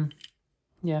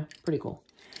 Yeah, pretty cool.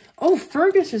 Oh,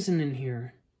 Fergus isn't in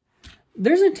here.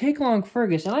 There's a take-along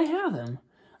Fergus, and I have him.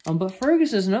 But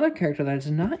Fergus is another character that's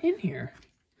not in here.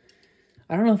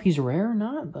 I don't know if he's rare or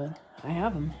not, but I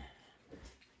have him.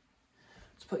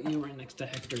 Let's put you right next to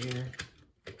Hector here.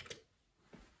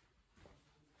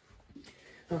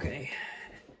 Okay.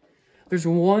 There's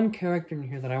one character in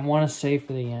here that I want to save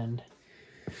for the end.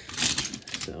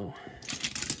 So,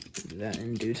 do that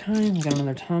in due time. We got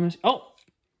another Thomas. Oh!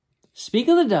 Speak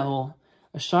of the devil,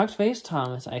 a shocked-faced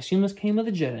Thomas. I assume this came with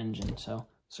a jet engine, so...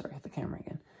 Sorry, hit the camera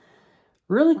again.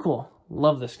 Really cool.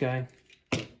 Love this guy.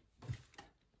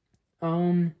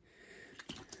 Oh,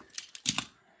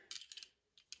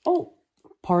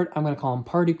 I'm gonna call him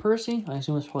Party Percy. I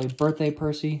assume it's probably Birthday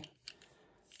Percy.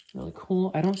 Really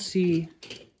cool. I don't see...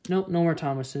 Nope, no more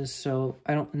Thomases, so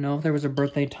I don't know if there was a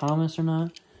Birthday Thomas or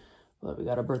not. But we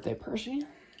got a Birthday Percy.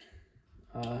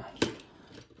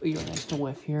 You're next to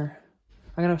Whiff here.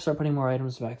 I gotta start putting more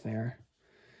items back there.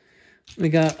 We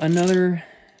got another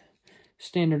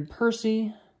standard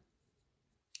Percy.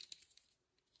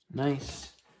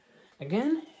 Nice.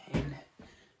 Again, in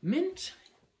mint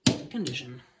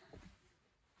condition.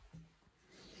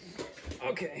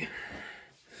 Okay.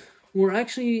 We're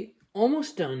actually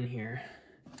almost done here.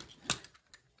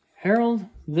 Harold,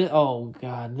 oh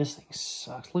god, this thing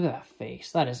sucks. Look at that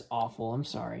face. That is awful. I'm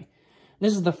sorry.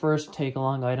 This is the first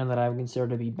take-along item that I would consider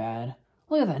to be bad.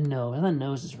 Look at that nose. That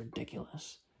nose is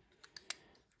ridiculous.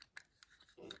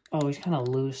 Oh, he's kind of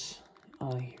loose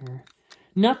here.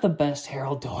 Not the best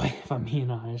Harold toy, if I'm being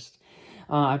honest.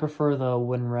 I prefer the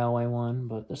wooden railway one,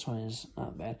 but this one is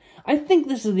not bad. I think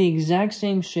this is the exact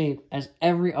same shape as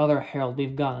every other Harold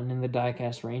we've gotten in the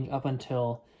diecast range up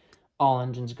until All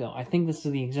Engines Go. I think this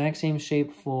is the exact same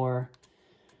shape for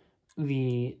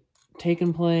the Take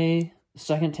and Play,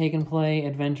 second Take and Play,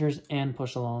 Adventures, and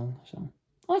Push Along. So,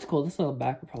 well, that's cool. This little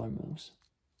back propeller moves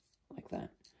like that.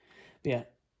 But yeah,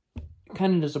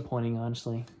 kind of disappointing,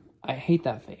 honestly. I hate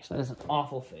that face. That is an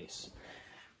awful face.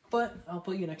 But I'll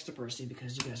put you next to Percy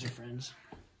because you guys are friends.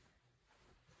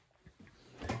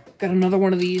 Got another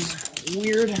one of these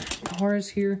weird cars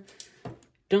here.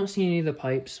 Don't see any of the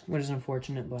pipes, which is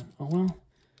unfortunate, but oh well.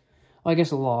 Well, I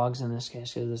guess logs in this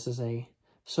case, because this is a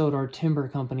Sodor Timber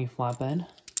Company flatbed. I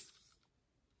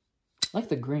like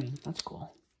the green. That's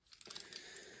cool.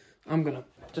 I'm going to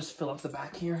just fill up the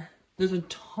back here. There's a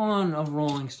ton of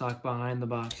rolling stock behind the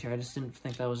box here. I just didn't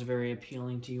think that was very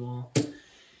appealing to you all.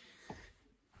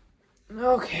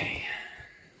 Okay.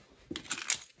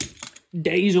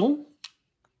 Diesel.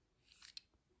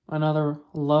 Another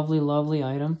lovely, lovely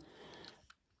item.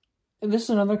 This is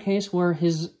another case where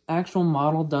his actual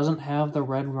model doesn't have the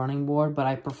red running board, but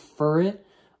I prefer it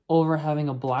over having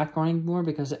a black running board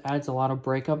because it adds a lot of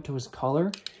breakup to his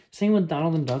color. Same with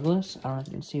Donald and Douglas. I don't know if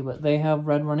you can see, but they have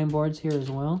red running boards here as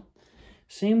well.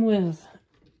 Same with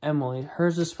Emily.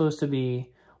 Hers is supposed to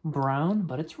be brown,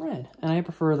 but it's red. And I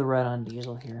prefer the red on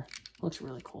Diesel here. Looks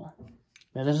really cool.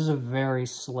 Yeah, this is a very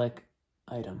slick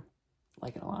item. I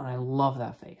like it a lot. And I love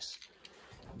that face.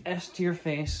 S tier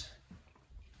face.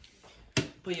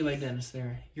 Put you like Dennis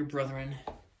there. Your brethren.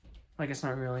 I guess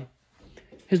not really.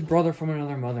 His brother from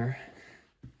another mother.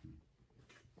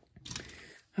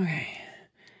 Okay.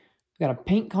 We got a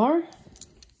paint car.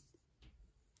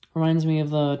 Reminds me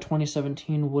of the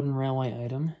 2017 wooden railway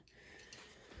item.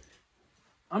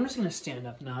 I'm just going to stand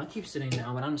up now. I keep sitting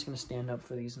down, but I'm just going to stand up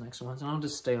for these next ones. And I'll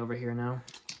just stay over here now.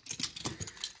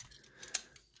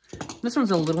 This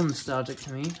one's a little nostalgic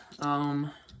to me. Oh,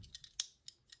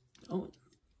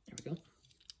 there we go.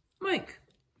 Mike.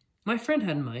 My friend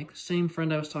had Mike. Same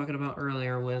friend I was talking about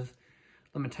earlier with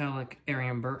the metallic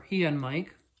Arian Burt. He had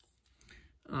Mike.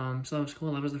 So that was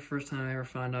cool. That was the first time I ever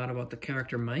found out about the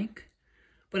character Mike.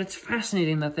 But it's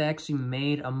fascinating that they actually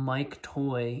made a Mike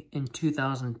toy in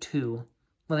 2002.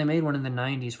 Well, they made one in the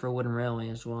 90s for Wooden Railway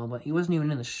as well, but he wasn't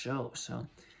even in the show, so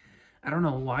I don't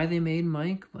know why they made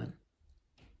Mike, but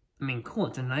I mean, cool,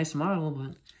 it's a nice model,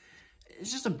 but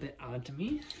it's just a bit odd to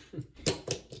me.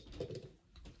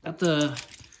 Got the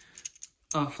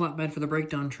flatbed for the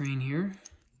breakdown train here.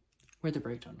 Where'd the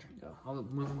breakdown train go? I'll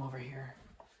move him over here.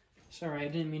 Sorry, I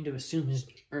didn't mean to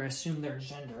assume their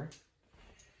gender.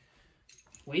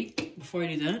 Wait, before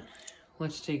I do that,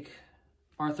 let's take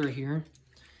Arthur here.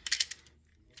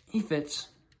 He fits.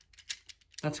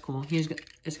 That's cool.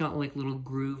 It's got like little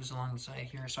grooves along the side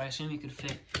here, so I assume you could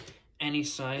fit any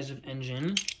size of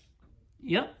engine.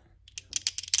 Yep.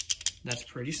 That's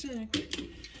pretty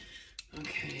sick.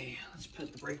 Okay, let's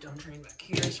put the breakdown train back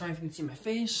here. Sorry if you can see my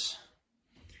face.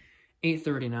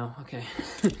 8:30 now, okay.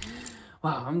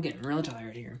 Wow, I'm getting really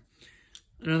tired here.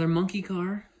 Another monkey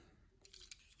car.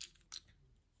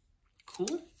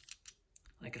 Cool.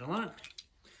 Like it a lot.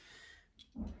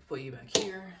 Put you back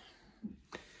here.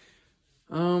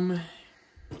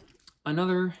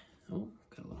 Another, oh,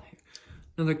 got a little hair.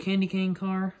 Another candy cane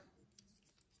car.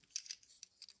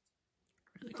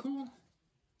 Really cool,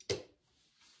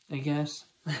 I guess.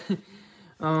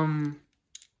 Oh,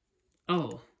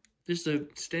 this is a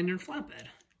standard flatbed.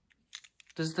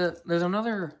 There's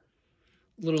another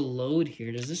little load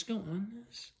here. Does this go on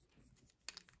this?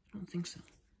 I don't think so.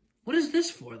 What is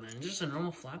this for then? Just a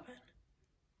normal flatbed?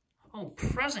 Oh,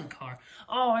 present car.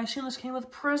 Oh, I assume this came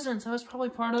with presents. That was probably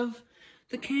part of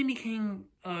the candy cane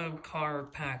car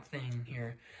pack thing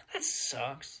here. That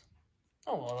sucks.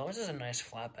 Oh, well, this is a nice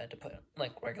flatbed to put,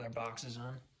 like, regular boxes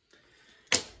on.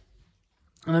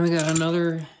 And then we got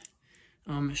another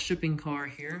shipping car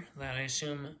here that I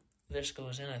assume this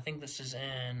goes in. I think this is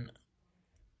an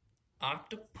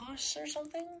octopus or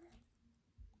something?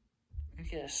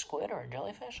 Maybe a squid or a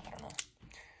jellyfish? I don't know.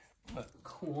 But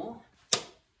cool.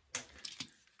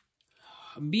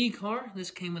 A B car. This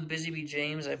came with Busy Bee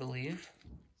James, I believe.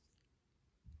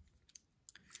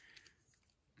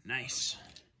 Nice.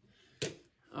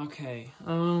 Okay.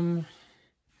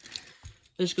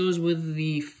 This goes with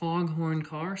the Foghorn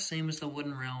car, same as the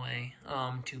Wooden Railway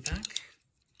 2-pack.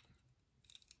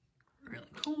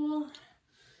 Really cool.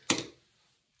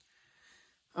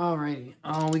 Alrighty.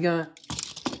 We got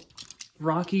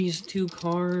Rocky's 2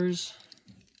 cars.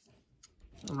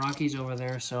 Rocky's over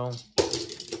there, so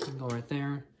can go right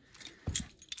there.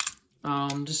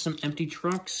 Just some empty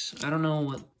trucks. I don't know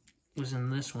what was in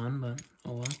this one, but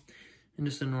oh well. And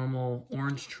just a normal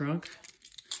orange truck.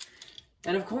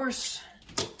 And of course,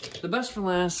 the best for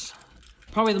last,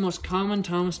 probably the most common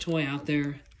Thomas toy out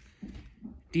there,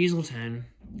 Diesel 10.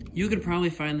 You could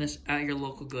probably find this at your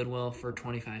local Goodwill for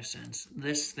 25 cents.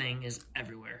 This thing is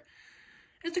everywhere.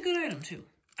 It's a good item too.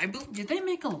 Did they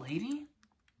make a lady?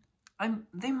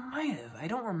 They might have. I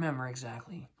don't remember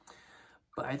exactly.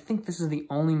 But I think this is the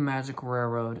only Magic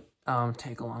Railroad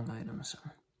take-along item, so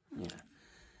yeah.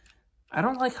 I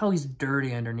don't like how he's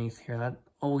dirty underneath here. That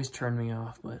always turned me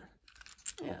off, but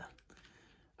yeah.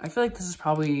 I feel like this is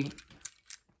probably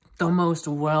the most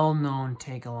well-known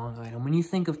take-along item. When you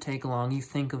think of take-along, you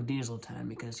think of Diesel 10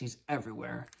 because he's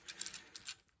everywhere.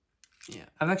 Yeah,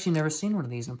 I've actually never seen one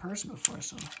of these in person before,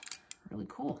 so really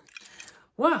cool.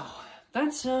 Wow,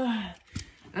 that's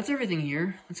everything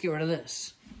here. Let's get rid of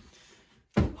this.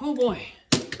 Oh boy,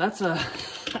 that's a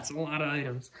lot of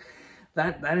items.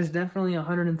 That is definitely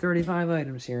 135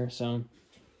 items here, so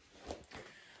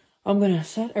I'm gonna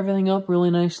set everything up really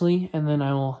nicely, and then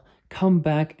I will come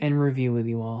back and review with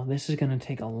you all. This is gonna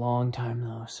take a long time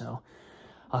though, so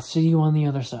I'll see you on the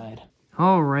other side.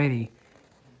 Alrighty.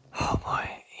 Oh boy,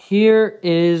 here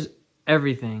is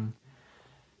everything.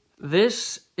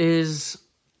 This is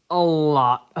a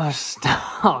lot of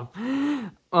stuff.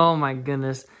 Oh my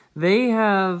goodness. They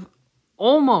have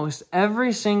almost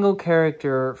every single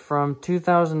character from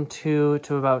 2002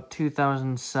 to about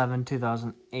 2007,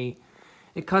 2008.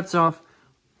 It cuts off,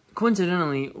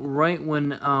 coincidentally, right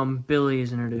when Billy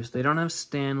is introduced. They don't have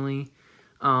Stanley,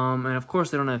 and of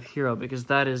course they don't have Hero, because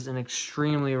that is an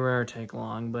extremely rare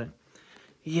take-along, but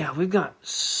yeah, we've got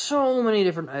so many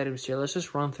different items here. Let's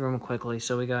just run through them quickly.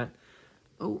 So we got,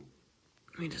 oh,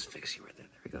 let me just fix you right there.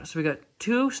 There we go. So we got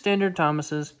 2 standard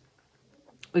Thomases.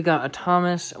 We got a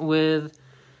Thomas with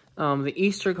the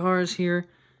Easter cars here.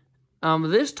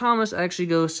 This Thomas actually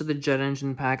goes to the jet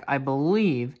engine pack, I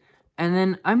believe. And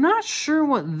then I'm not sure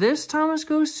what this Thomas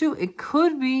goes to. It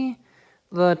could be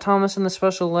the Thomas in the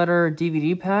Special Letter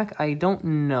DVD pack. I don't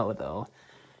know, though.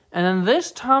 And then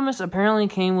this Thomas apparently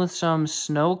came with some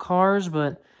snow cars,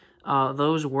 but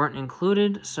those weren't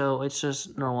included, so it's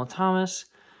just normal Thomas.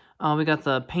 We got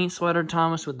the paint sweater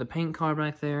Thomas with the paint car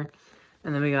back there.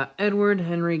 And then we got Edward,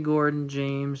 Henry, Gordon,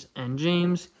 James, and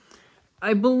James.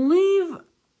 I believe,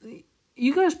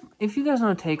 you guys, if you guys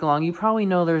know Take-Along, you probably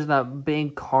know there's that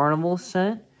big carnival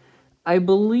set. I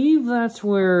believe that's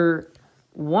where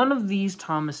one of these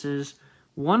Thomases,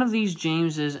 one of these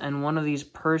Jameses, and one of these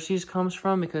Percys comes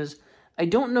from, because I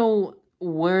don't know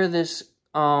where this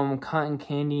cotton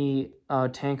candy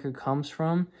tanker comes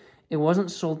from. It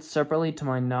wasn't sold separately to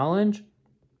my knowledge.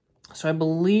 So I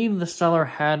believe the seller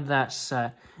had that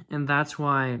set, and that's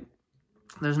why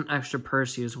There's an extra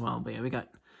Percy as well. But yeah, we got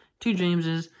 2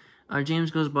 Jameses.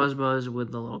 James goes Buzz Buzz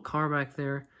with the little car back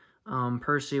there.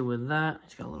 Percy with that.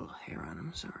 He's got a little hair on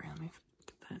him. Sorry, let me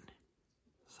get that.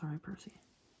 Sorry, Percy.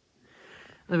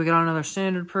 Then we got another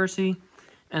standard Percy.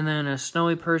 And then a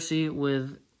snowy Percy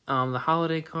with the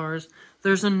holiday cars.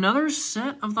 There's another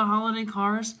set of the holiday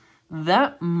cars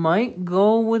that might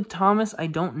go with Thomas. I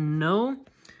don't know.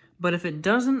 But if it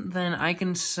doesn't, then I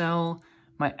can sell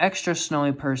my extra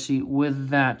snowy Percy with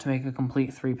that to make a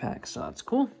complete 3-pack. So that's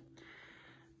cool.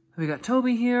 We got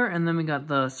Toby here, and then we got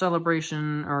the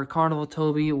celebration or carnival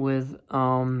Toby with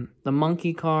the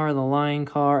monkey car, the lion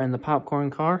car, and the popcorn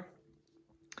car.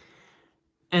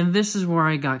 And this is where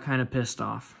I got kind of pissed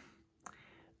off.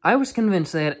 I was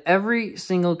convinced they had every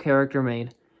single character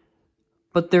made,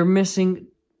 but they're missing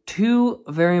 2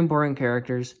 very important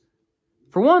characters.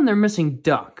 For one, they're missing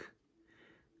Duck.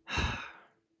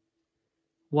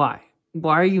 Why?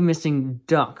 Why are you missing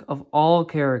Duck of all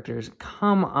characters?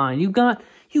 Come on. You got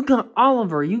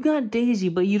Oliver, you got Daisy,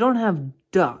 but you don't have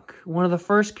Duck. One of the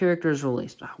first characters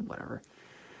released. Whatever.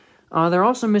 They're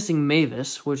also missing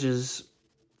Mavis, which is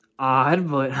odd,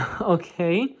 but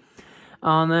okay.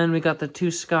 And then we got the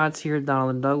 2 Scots here,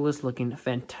 Donald and Douglas, looking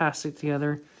fantastic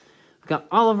together. We got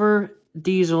Oliver,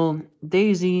 Diesel,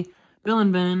 Daisy, Bill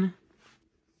and Ben.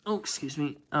 Oh, excuse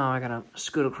me. Oh, I gotta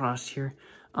scoot across here.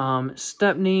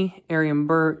 Stepney, Arian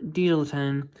Burt, Diesel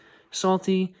 10,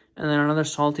 Salty, and then another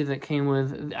Salty that came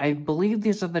with, I believe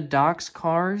these are the Doc's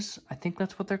cars. I think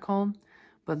that's what they're called.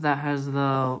 But that has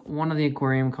one of the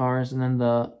aquarium cars, and then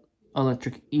the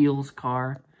electric eels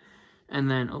car. And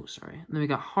then, oh, sorry. And then we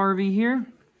got Harvey here.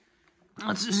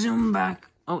 Let's zoom back.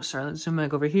 Oh, sorry. Let's zoom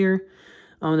back over here.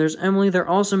 There's Emily. They're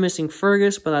also missing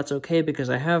Fergus, but that's okay because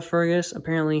I have Fergus.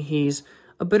 Apparently, he's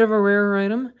a bit of a rare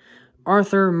item.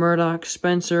 Arthur, Murdoch,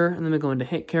 Spencer, and then we go into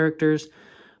hit characters.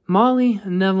 Molly,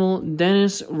 Neville,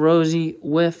 Dennis, Rosie,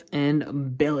 Whiff,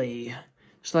 and Billy.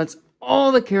 So that's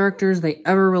all the characters they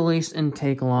ever released in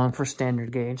Take Along for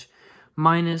Standard Gauge.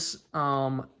 Minus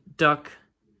Duck.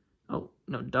 Oh,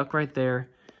 no, Duck right there.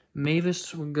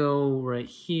 Mavis would go right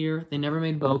here. They never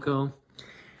made Boko.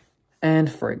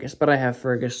 And Fergus, but I have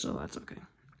Fergus, so that's okay.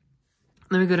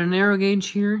 Then we go to Narrow Gauge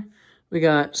here. We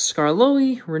got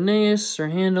Scarloey, Rheneas, Sir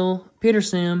Handel, Peter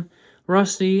Sam,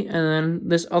 Rusty, and then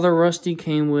this other Rusty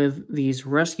came with these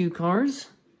rescue cars.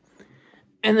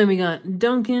 And then we got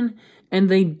Duncan, and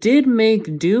they did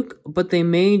make Duke, but they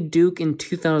made Duke in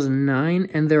 2009,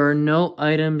 and there are no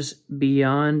items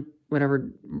beyond whenever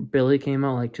Billy came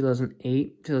out, like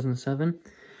 2008, 2007.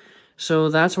 So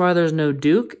that's why there's no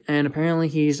Duke, and apparently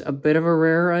he's a bit of a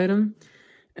rare item.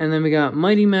 And then we got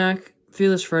Mighty Mac,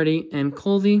 Fearless Freddy, and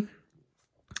Colby.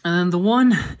 And then the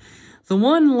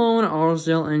one lone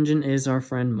Arsdale engine is our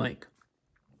friend Mike.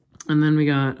 And then we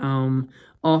got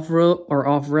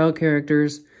off-rail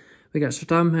characters. We got Sir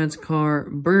Tom Hanks' car,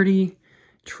 Birdie,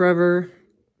 Trevor,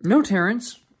 no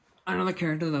Terrence, another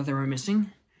character that they were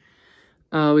missing.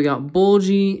 We got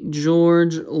Bulgy,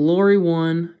 George, Lori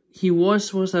 1. He was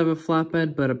supposed to have a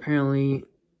flatbed, but apparently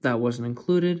that wasn't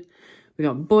included. We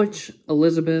got Butch,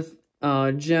 Elizabeth,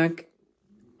 Jack,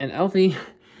 and Alfie,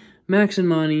 Max and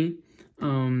Monty,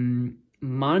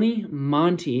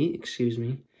 Monty, excuse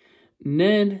me,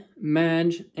 Ned,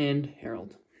 Madge, and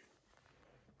Harold.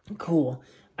 Cool.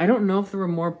 I don't know if there were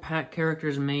more pack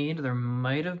characters made. There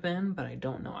might have been, but I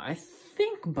don't know. I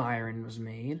think Byron was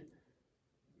made.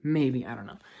 Maybe, I don't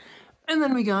know. And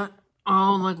then we got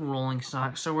like rolling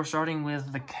stock. So we're starting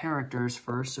with the characters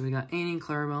first. So we got Annie and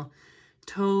Clarabelle,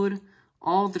 Toad,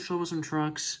 all the Troublesome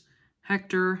Trucks,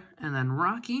 Hector, and then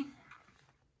Rocky.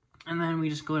 And then we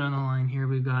just go down the line here.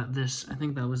 We've got this, I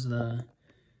think that was the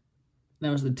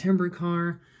timber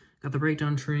car. Got the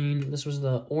breakdown train. This was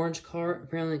the orange car.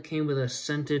 Apparently it came with a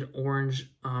scented orange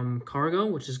cargo,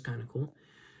 which is kind of cool.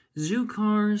 Zoo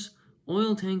cars,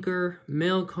 oil tanker,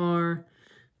 mail car.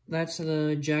 That's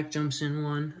the Jack Jumps In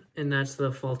one. And that's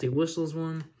the Faulty Whistles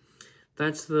one.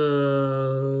 That's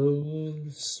the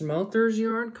Smelter's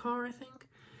Yard car, I think.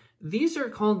 These are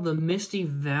called the Misty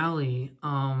Valley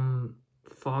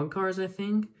fog cars, I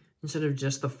think, instead of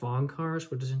just the fog cars,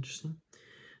 which is interesting.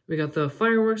 We got the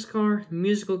fireworks car,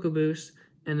 musical caboose,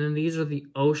 and then these are the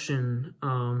ocean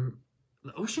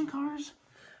cars?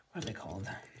 What are they called?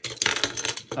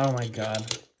 Oh my god.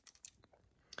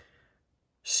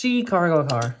 Sea cargo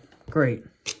car. Great.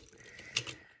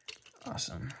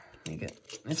 Awesome.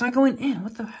 It's not going in.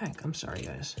 What the heck? I'm sorry,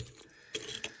 guys.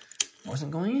 It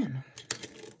wasn't going in.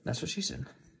 That's what she said.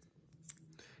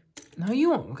 No,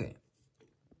 you won't. Okay.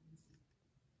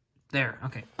 There.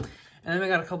 Okay. And then we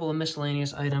got a couple of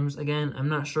miscellaneous items. Again, I'm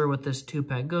not sure what this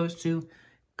 2-pack goes to.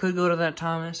 Could go to that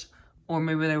Thomas, or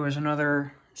maybe there was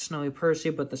another Snowy Percy,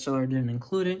 but the seller didn't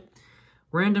include it.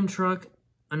 Random truck,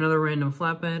 another random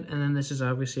flatbed, and then this is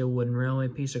obviously a wooden railway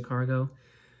piece of cargo.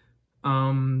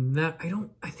 I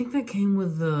think that came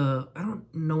with the, I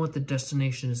don't know what the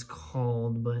destination is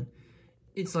called, but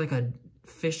it's like a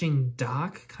fishing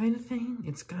dock kind of thing.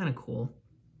 It's kind of cool.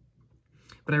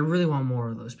 But I really want more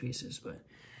of those pieces, but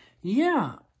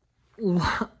yeah.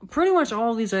 Pretty much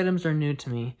all of these items are new to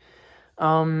me.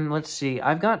 Let's see.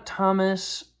 I've got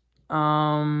Thomas.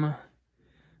 Let's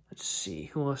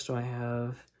see. Who else do I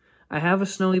have? I have a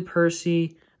Snowy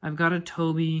Percy. I've got a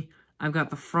Toby. I've got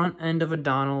the front end of a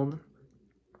Donald.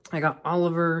 I got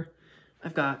Oliver.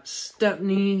 I've got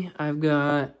Stepney. I've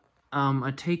got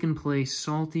a Taken Place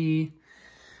Salty.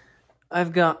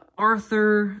 I've got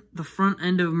Arthur, the front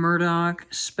end of Murdoch,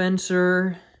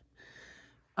 Spencer.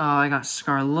 I got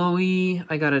Scarloey.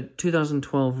 I got a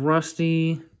 2012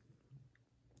 Rusty.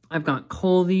 I've got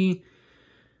Colby.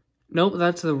 Nope,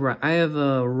 that's the Rex. I have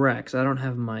a Rex. I don't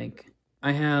have Mike.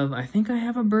 I think I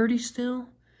have a Birdie still.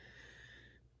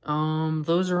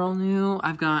 Those are all new.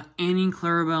 I've got Annie,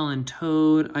 Clarabelle, and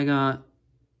Toad. I got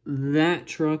that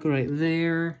truck right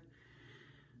there.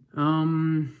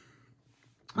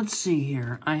 Let's see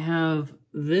here. I have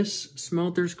this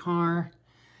Smelter's car.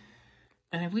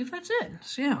 And I believe that's it.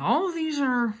 So yeah, all of these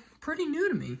are pretty new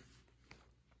to me.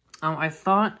 I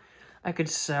thought I could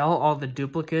sell all the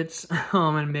duplicates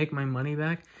and make my money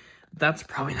back. That's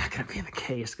probably not going to be the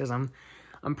case, because I'm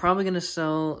probably going to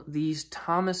sell these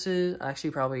Thomases.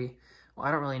 Actually, probably, well,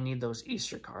 I don't really need those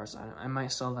Easter cars. I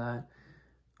might sell that.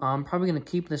 I'm probably going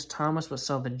to keep this Thomas, but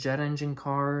sell the jet engine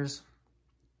cars.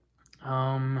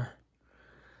 I'll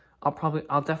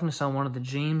definitely sell one of the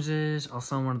Jameses. I'll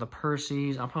sell one of the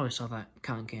Percys. I'll probably sell that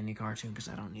cotton candy car too, because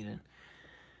I don't need it.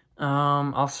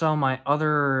 I'll sell my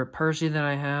other Percy that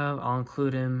I have. I'll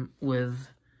include him with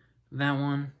that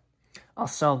one. I'll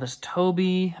sell this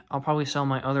Toby. I'll probably sell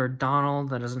my other Donald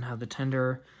that doesn't have the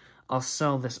tender. I'll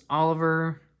sell this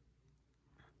Oliver.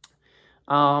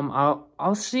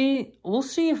 I'll see. We'll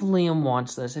see if Liam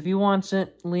wants this. If he wants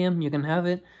it, Liam, you can have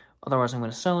it. Otherwise, I'm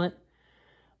going to sell it.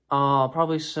 I'll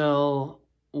probably sell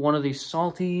one of these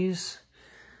Salties.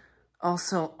 I'll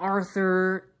sell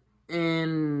Arthur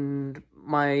and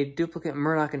my duplicate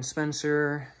Murdoch and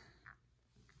Spencer.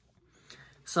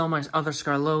 Sell my other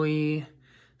Scarloey.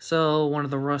 Sell one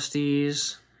of the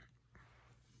Rusties.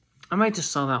 I might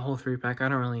just sell that whole 3-pack. I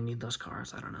don't really need those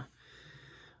cars. I don't know.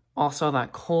 I'll sell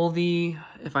that Colby.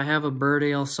 If I have a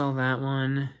Birdie, I'll sell that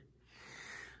one.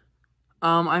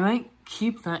 I might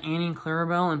keep that Annie and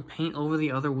Clarabelle and paint over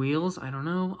the other wheels. I don't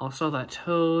know. I'll sell that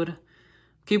Toad.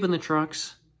 Keeping the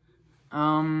trucks.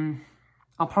 I'll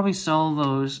probably sell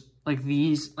those, like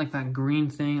these, like that green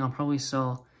thing. I'll probably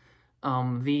sell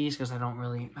these because I don't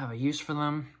really have a use for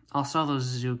them. I'll sell those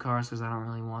zoo cars because I don't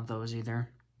really want those either.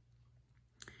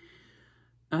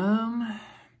 Yeah,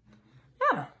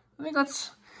 I think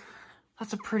that's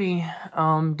a pretty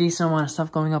decent amount of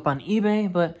stuff going up on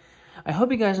eBay, but I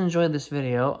hope you guys enjoyed this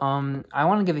video. I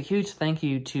want to give a huge thank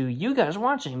you to you guys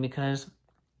watching, because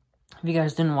if you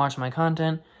guys didn't watch my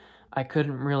content, I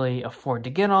couldn't really afford to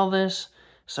get all this,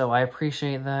 so I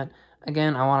appreciate that.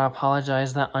 Again, I want to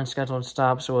apologize that Unscheduled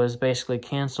Stops was basically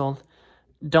canceled.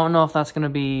 Don't know if that's going to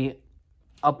be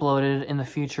uploaded in the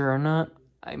future or not.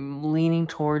 I'm leaning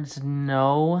towards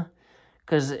no,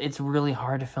 because it's really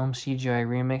hard to film CGI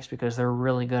remakes because they're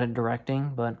really good at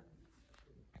directing, but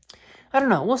I don't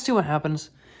know. We'll see what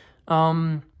happens.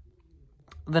 The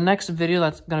next video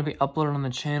that's going to be uploaded on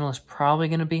the channel is probably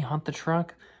going to be Hunt the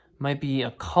Truck. Might be a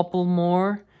couple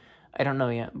more. I don't know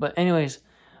yet. But anyways,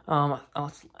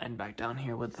 let's end back down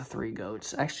here with the 3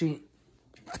 goats. Actually,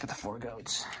 let's get the 4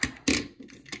 goats.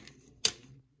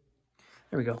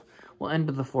 There we go. We'll end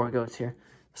with the 4 goats here.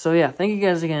 So yeah, thank you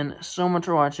guys again so much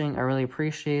for watching. I really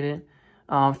appreciate it.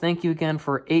 Thank you again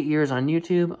for 8 years on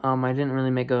YouTube. I didn't really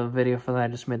make a video for that. I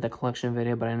just made the collection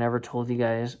video, but I never told you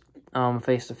guys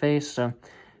face to face. So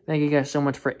thank you guys so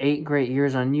much for 8 great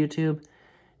years on YouTube.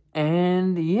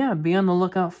 And yeah, be on the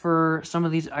lookout for some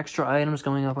of these extra items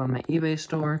going up on my eBay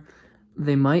store.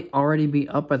 They might already be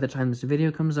up by the time this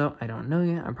video comes out. I don't know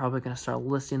yet. I'm probably going to start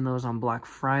listing those on Black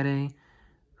Friday.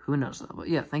 Who knows though. But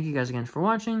yeah, thank you guys again for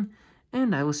watching,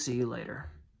 and I will see you later.